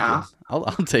probably take that's good. half. I'll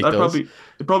take That'd those.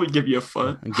 probably give you a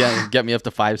foot. Get me up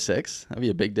to 5'6". That'd be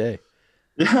a big day.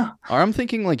 Yeah. Or I'm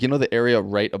thinking like, you know, the area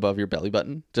right above your belly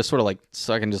button, just sort of like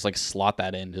so I can just like slot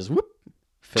that in, just whoop,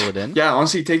 fill it in. Yeah,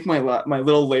 honestly, take my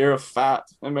little layer of fat,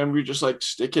 and then we just like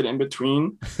stick it in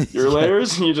between your Yeah.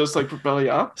 layers, and you just like propel you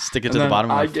up. Stick it And to the then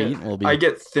bottom of my I get- feet. And we'll be. I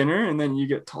get thinner, and then you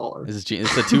get taller. It's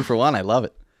a 2-for-1. I love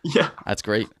it. Yeah. That's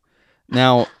great.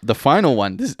 Now the final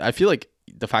one. I feel like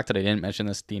the fact that I didn't mention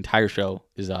this the entire show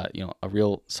is a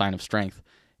real sign of strength.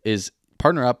 Is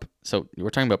partner up. So we're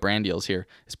talking about brand deals here.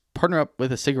 Is partner up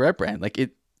with a cigarette brand. Like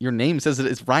your name says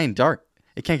it's Ryan Dart.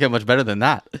 It can't get much better than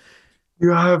that. You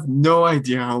have no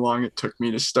idea how long it took me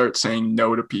to start saying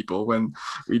no to people when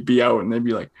we'd be out, and they'd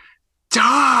be like,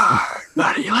 "Dart,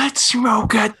 buddy, let's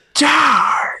smoke a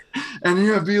dart," and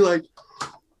then I'd be like,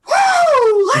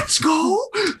 "Woo, let's go!"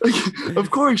 Like, of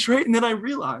course, right? And then I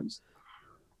realized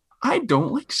I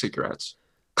don't like cigarettes.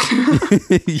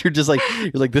 you're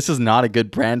like this is not a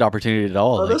good brand opportunity at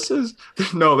all. Oh, Like,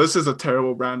 this is a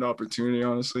terrible brand opportunity,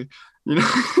 honestly. You know,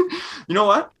 you know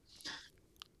what?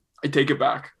 I take it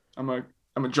back. I'm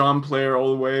a John player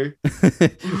all the way,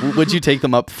 would you take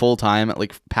them up full time at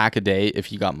like pack a day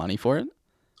if you got money for it?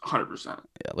 100%.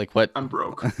 Yeah, like what? I'm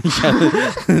broke.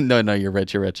 Yeah. No, you're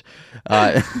rich. You're rich.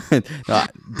 No,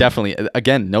 definitely.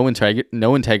 Again, no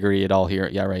integrity at all here.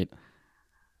 Yeah, right.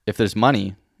 If there's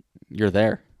money, you're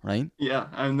there, right? Yeah,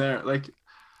 I'm there. Like,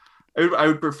 I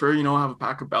would prefer, have a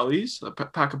pack of bellies, a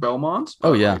pack of Belmonts.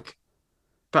 Oh, but, yeah.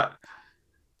 Like,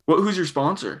 who's your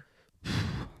sponsor?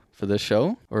 For this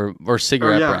show or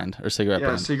cigarette yeah. brand or cigarette Yeah,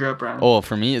 brand. cigarette brand. Oh,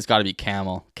 for me, it's got to be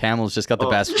Camel. Camel's just got the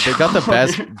Oh. best. They got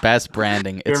the best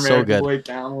branding. Your It's so American good, Boy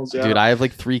Camels, yeah. dude. I have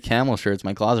like 3 Camel shirts in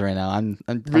my closet right now. I'm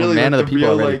really a man like of the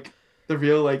people real, already. the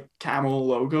real camel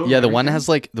logo. Yeah, and the one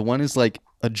everything. is like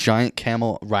a giant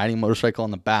camel riding motorcycle on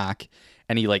the back,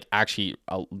 and he like actually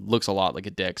looks a lot like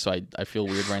a dick. So I feel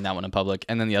weird wearing that one in public.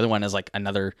 And then the other one is like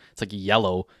it's like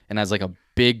yellow and has like a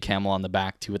big camel on the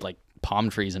back too with like palm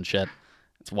trees and shit.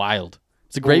 It's wild.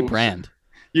 It's a great Oh, brand.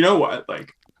 You know what?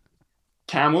 Like,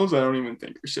 Camels, I don't even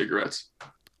think are cigarettes.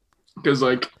 Because,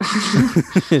 like,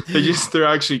 they're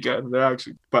actually good.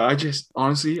 But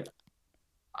honestly,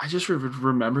 I just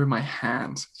remember my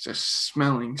hands just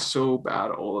smelling so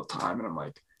bad all the time. And I'm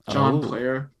like, John Oh.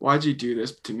 Player, why'd you do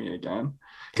this to me again?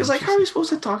 Because, like, how are you supposed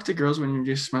to talk to girls when you're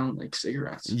just smelling like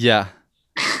cigarettes? Yeah.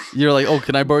 You're like, oh,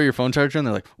 can I borrow your phone charger? And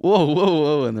they're like,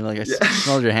 whoa. And they're like, I Yeah.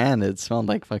 smelled your hand. It smelled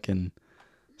like fucking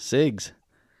cigs.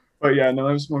 But yeah, no,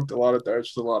 I've smoked a lot of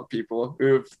darts with a lot of people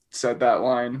who have said that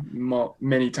line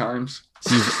many times.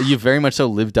 So you've very much so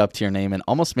lived up to your name and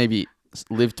almost maybe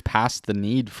lived past the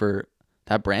need for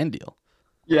that brand deal.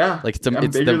 Yeah. Like I'm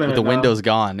it's bigger than it the now. window's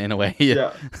gone in a way.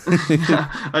 Yeah.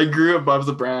 I grew above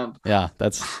the brand. Yeah,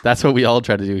 that's what we all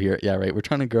try to do here. Yeah, right. We're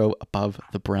trying to grow above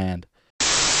the brand.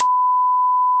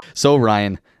 So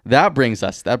Ryan, that brings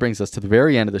us to the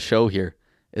very end of the show here.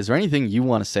 Is there anything you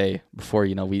want to say before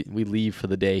we leave for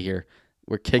the day here?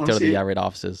 We're kicked out of the Honestly, Yeah Right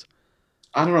offices.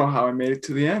 I don't know how I made it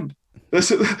to the end. This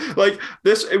is like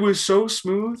this. It was so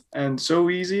smooth and so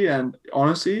easy, and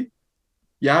honestly,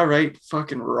 yeah, right.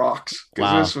 Fucking rocks.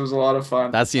 Because Wow. this was a lot of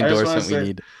fun. That's the I just wanna endorsement we say-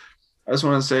 need. I just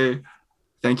want to say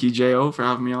thank you, Jo, for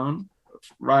having me on.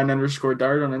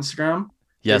 Ryan_Dart on Instagram.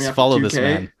 Yes, me up to follow this 2K.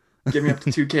 man. Get me up to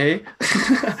 2K.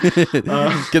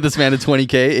 Get this man to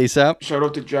 20K ASAP. Shout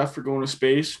out to Jeff for going to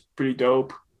space. Pretty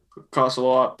dope. Costs a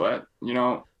lot, but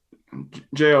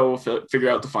Jo will figure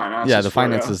out the finances. Yeah, the for ya.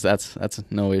 finances. That's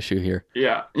no issue here.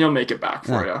 Yeah, he'll make it back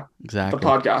for you. Exactly. The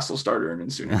podcast will start earning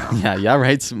soon enough. yeah,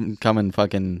 right's coming.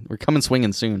 We're coming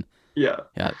swinging soon. Yeah,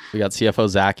 Yeah, we got CFO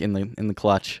Zach in the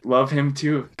clutch. love him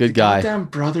too. Good guy. Goddamn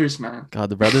brothers, man. God,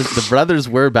 the brothers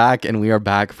were back, and we are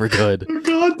back for good.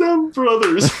 Goddamn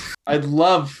brothers. I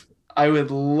would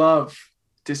love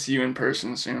to see you in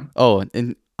person soon. Oh,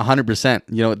 and 100%.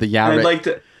 You know the And right.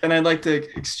 I'd like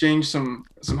to exchange some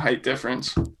height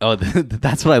difference. Oh,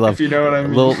 that's what I love. If you know what I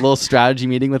mean. Little strategy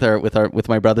meeting with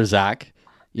my brother Zach.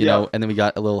 You Yeah. know, and then we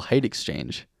got a little height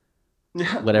exchange.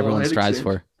 Yeah, What everyone height strives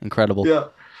exchange. for. Incredible. Yeah.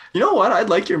 You know what? I'd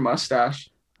like your mustache.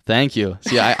 Thank you.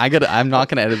 See, I'm not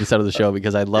gonna edit this out of the show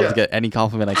because I'd love to Yeah. get any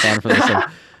compliment I can from this thing.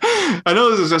 I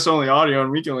know this is just only audio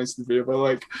and we can only see the video, but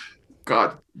like,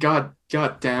 God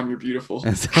damn, you're beautiful.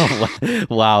 And so,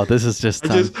 wow, this is just,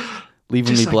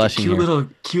 leaving me like blushing a here.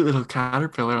 cute little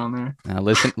caterpillar on there. Now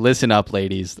listen up,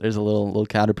 ladies. There's a little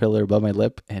caterpillar above my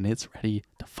lip, and it's ready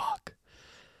to fuck.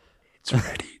 It's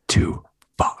ready to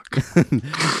fuck.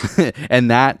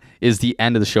 And that is the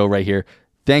end of the show right here.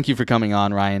 Thank you for coming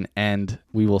on, Ryan, and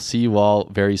we will see you all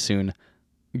very soon.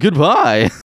 Goodbye.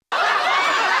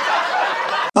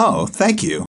 Oh, thank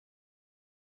you.